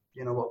for what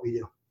we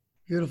do.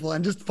 Beautiful.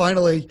 And just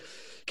finally,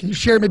 can you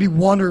share maybe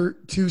one or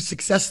two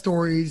success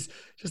stories?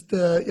 Just,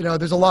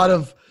 there's a lot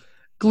of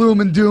gloom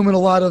and doom and a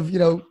lot of,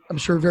 I'm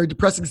sure very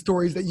depressing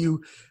stories that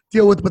you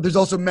deal with, but there's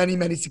also many,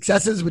 many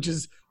successes, which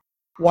is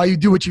why you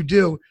do what you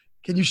do.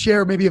 Can you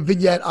share maybe a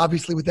vignette,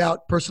 obviously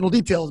without personal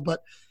details,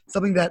 but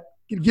something that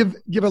can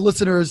give our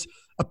listeners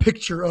a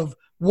picture of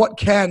what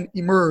can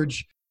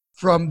emerge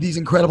from these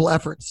incredible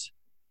efforts?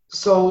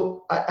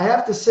 So I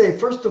have to say,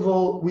 first of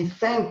all, we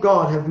thank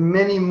God have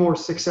many more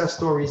success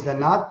stories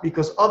than not,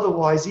 because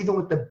otherwise, even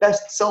with the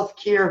best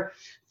self-care,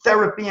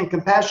 therapy, and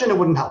compassion, it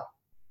wouldn't help.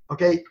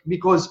 Okay?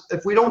 Because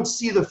if we don't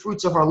see the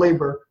fruits of our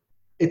labor,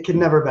 it can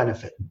never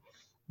benefit.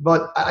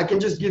 But I can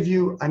just give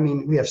you,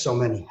 we have so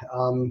many.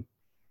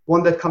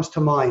 One that comes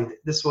to mind,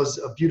 this was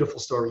a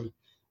beautiful story.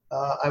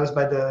 I was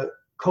by the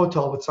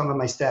Kotel with some of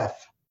my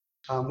staff.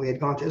 We had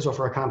gone to Israel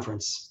for a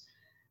conference.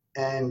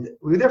 And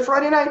we were there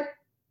Friday night.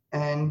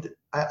 And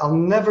I'll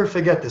never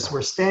forget this.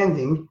 We're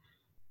standing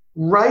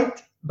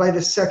right by the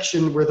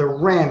section where the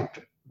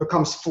ramp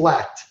becomes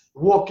flat,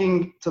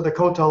 walking to the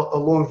Kotel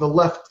along the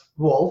left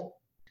wall.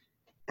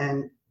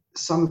 And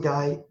some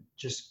guy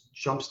just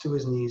jumps to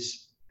his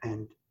knees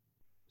and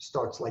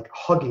starts like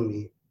hugging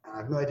me. I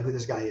have no idea who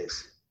this guy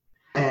is.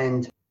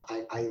 And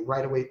I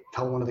right away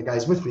tell one of the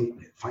guys with me,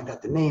 find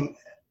out the name.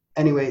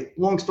 Anyway,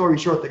 long story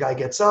short, the guy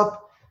gets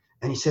up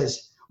and he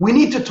says, "We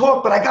need to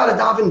talk, but I got to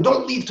daven.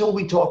 Don't leave till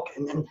we talk.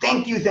 And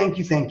thank you, thank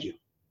you, thank you."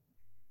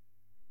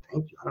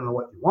 Thank you. I don't know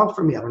what you want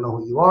from me. I don't know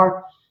who you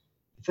are.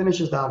 He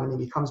finishes davening.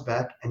 He comes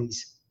back and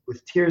he's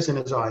with tears in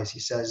his eyes. He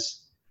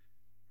says,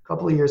 "A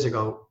couple of years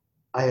ago,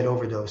 I had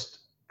overdosed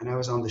and I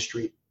was on the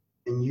street.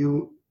 And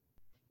you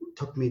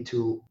took me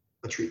to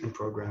a treatment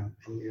program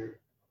and you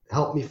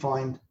helped me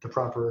find the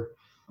proper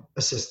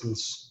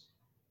assistance.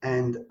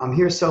 And I'm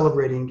here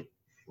celebrating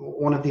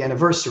one of the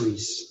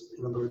anniversaries,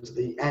 in other words,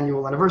 the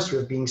annual anniversary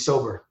of being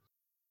sober.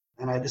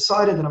 And I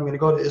decided that I'm going to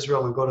go to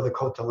Israel and go to the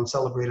Kotel and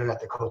celebrate it at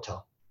the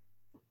Kotel.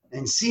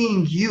 And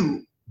seeing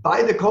you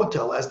by the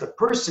Kotel as the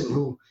person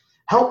who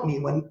helped me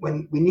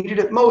when we needed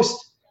it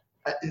most,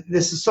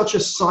 this is such a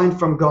sign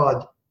from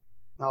God."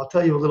 Now, I'll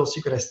tell you a little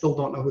secret. I still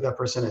don't know who that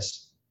person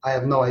is. I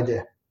have no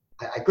idea.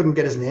 I couldn't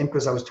get his name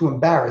because I was too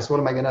embarrassed. What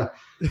am I going to?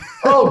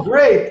 "Oh,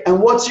 great.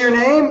 And what's your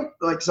name?"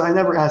 So I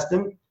never asked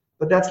him.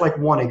 But that's like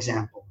one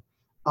example.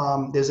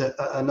 There's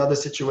another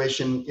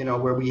situation,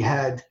 where we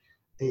had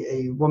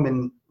a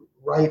woman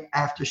right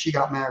after she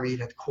got married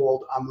had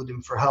called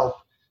Amudim for help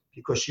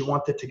because she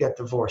wanted to get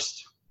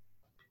divorced.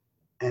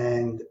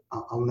 And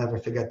I'll never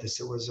forget this.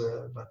 It was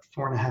about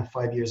 4.5,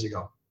 5 years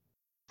ago.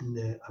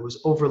 And I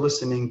was over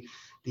listening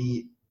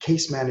the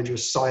case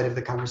manager's side of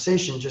the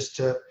conversation just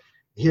to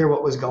hear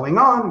what was going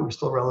on. We're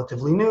still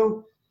relatively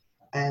new.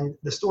 And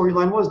the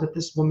storyline was that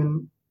this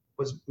woman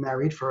was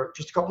married for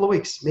just a couple of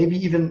weeks, maybe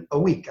even a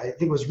week. I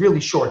think it was really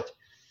short.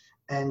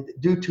 And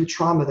due to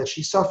trauma that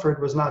she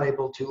suffered, was not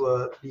able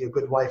to be a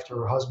good wife to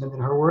her husband, in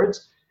her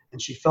words.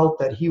 And she felt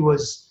that he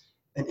was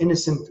an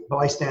innocent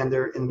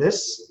bystander in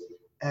this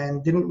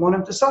and didn't want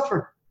him to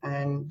suffer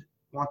and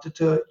wanted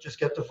to just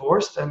get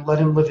divorced and let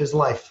him live his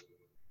life.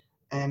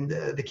 And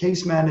the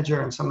case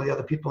manager and some of the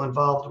other people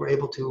involved were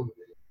able to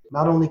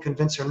not only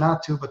convince her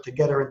not to, but to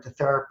get her into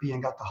therapy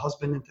and got the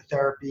husband into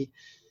therapy.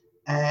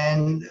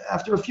 And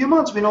after a few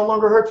months, we no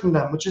longer heard from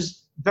them, which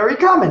is very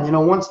common,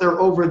 once they're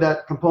over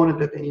that component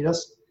that they need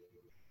us.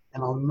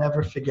 And I'll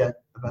never forget,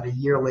 about a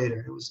year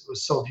later, it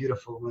was so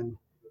beautiful when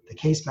the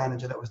case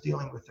manager that was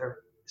dealing with her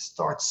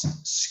starts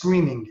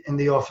screaming in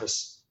the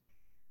office.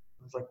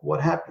 I was like,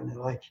 "What happened?" They're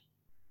like,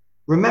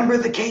 "Remember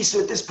the case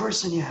with this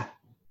person?" "Yeah."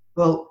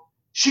 "Well,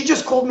 she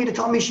just called me to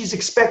tell me she's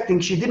expecting.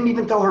 She didn't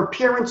even tell her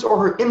parents or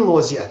her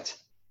in-laws yet."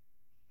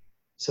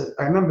 So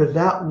I remember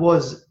that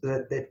was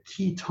that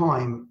key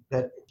time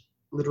that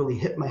literally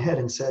hit my head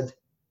and said,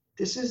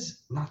 this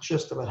is not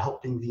just about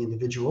helping the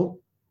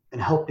individual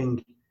and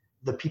helping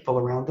the people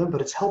around them,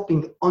 but it's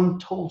helping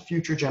untold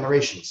future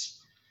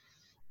generations.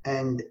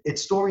 And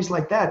it's stories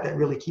like that that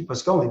really keep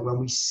us going when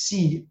we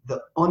see the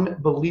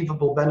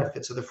unbelievable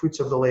benefits of the fruits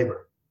of the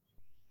labor.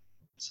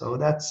 So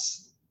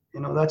that's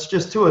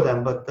just two of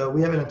them, but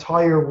we have an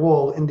entire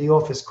wall in the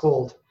office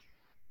called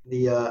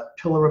the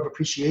Pillar of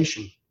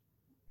Appreciation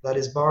that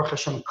is Baruch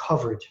Hashem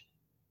covered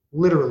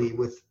literally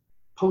with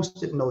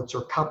post-it notes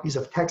or copies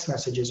of text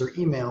messages or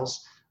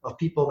emails of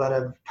people that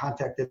have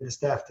contacted the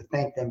staff to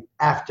thank them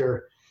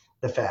after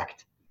the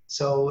fact.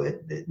 So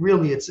it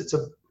really, it's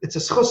a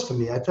schus for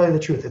me. I tell you the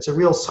truth. It's a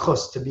real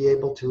schus to be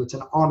able to, it's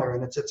an honor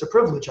and it's a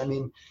privilege. I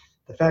mean,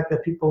 the fact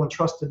that people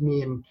entrusted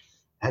me and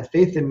had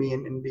faith in me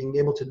and being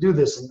able to do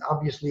this. And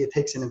obviously it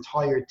takes an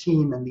entire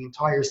team and the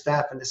entire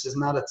staff. And this is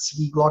not a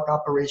Tzvi Glock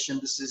operation.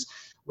 This is,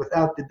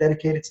 without the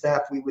dedicated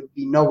staff, we would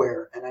be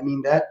nowhere. And I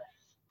mean that,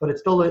 but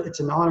it's still,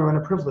 it's an honor and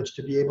a privilege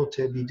to be able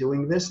to be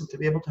doing this and to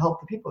be able to help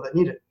the people that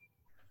need it.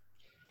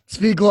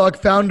 Tzvi Glock,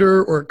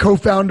 founder or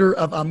co-founder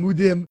of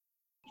Amudim.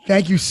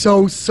 Thank you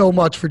so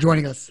much for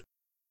joining us.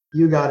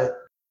 You got it.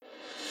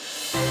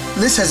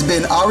 This has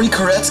been Ari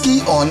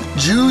Koretsky on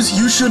Jews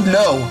You Should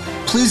Know.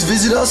 Please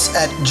visit us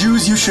at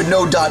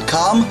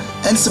JewsYouShouldKnow.com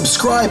and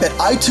subscribe at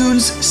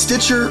iTunes,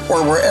 Stitcher,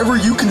 or wherever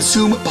you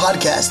consume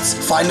podcasts.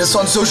 Find us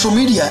on social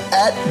media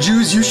at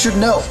Jews You Should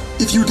Know.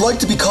 If you'd like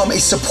to become a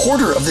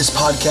supporter of this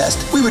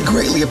podcast, we would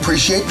greatly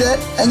appreciate that,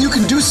 and you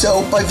can do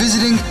so by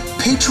visiting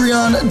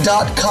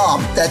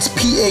patreon.com. That's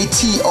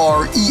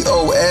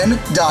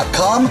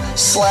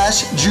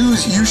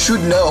patreon.com/Jews You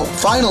Should Know.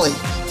 Finally,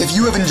 if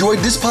you have enjoyed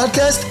this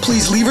podcast,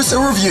 please leave us a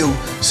review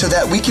so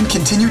that we can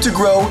continue to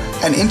grow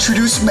and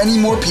introduce many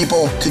more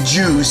people to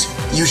Jews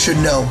You Should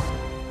Know.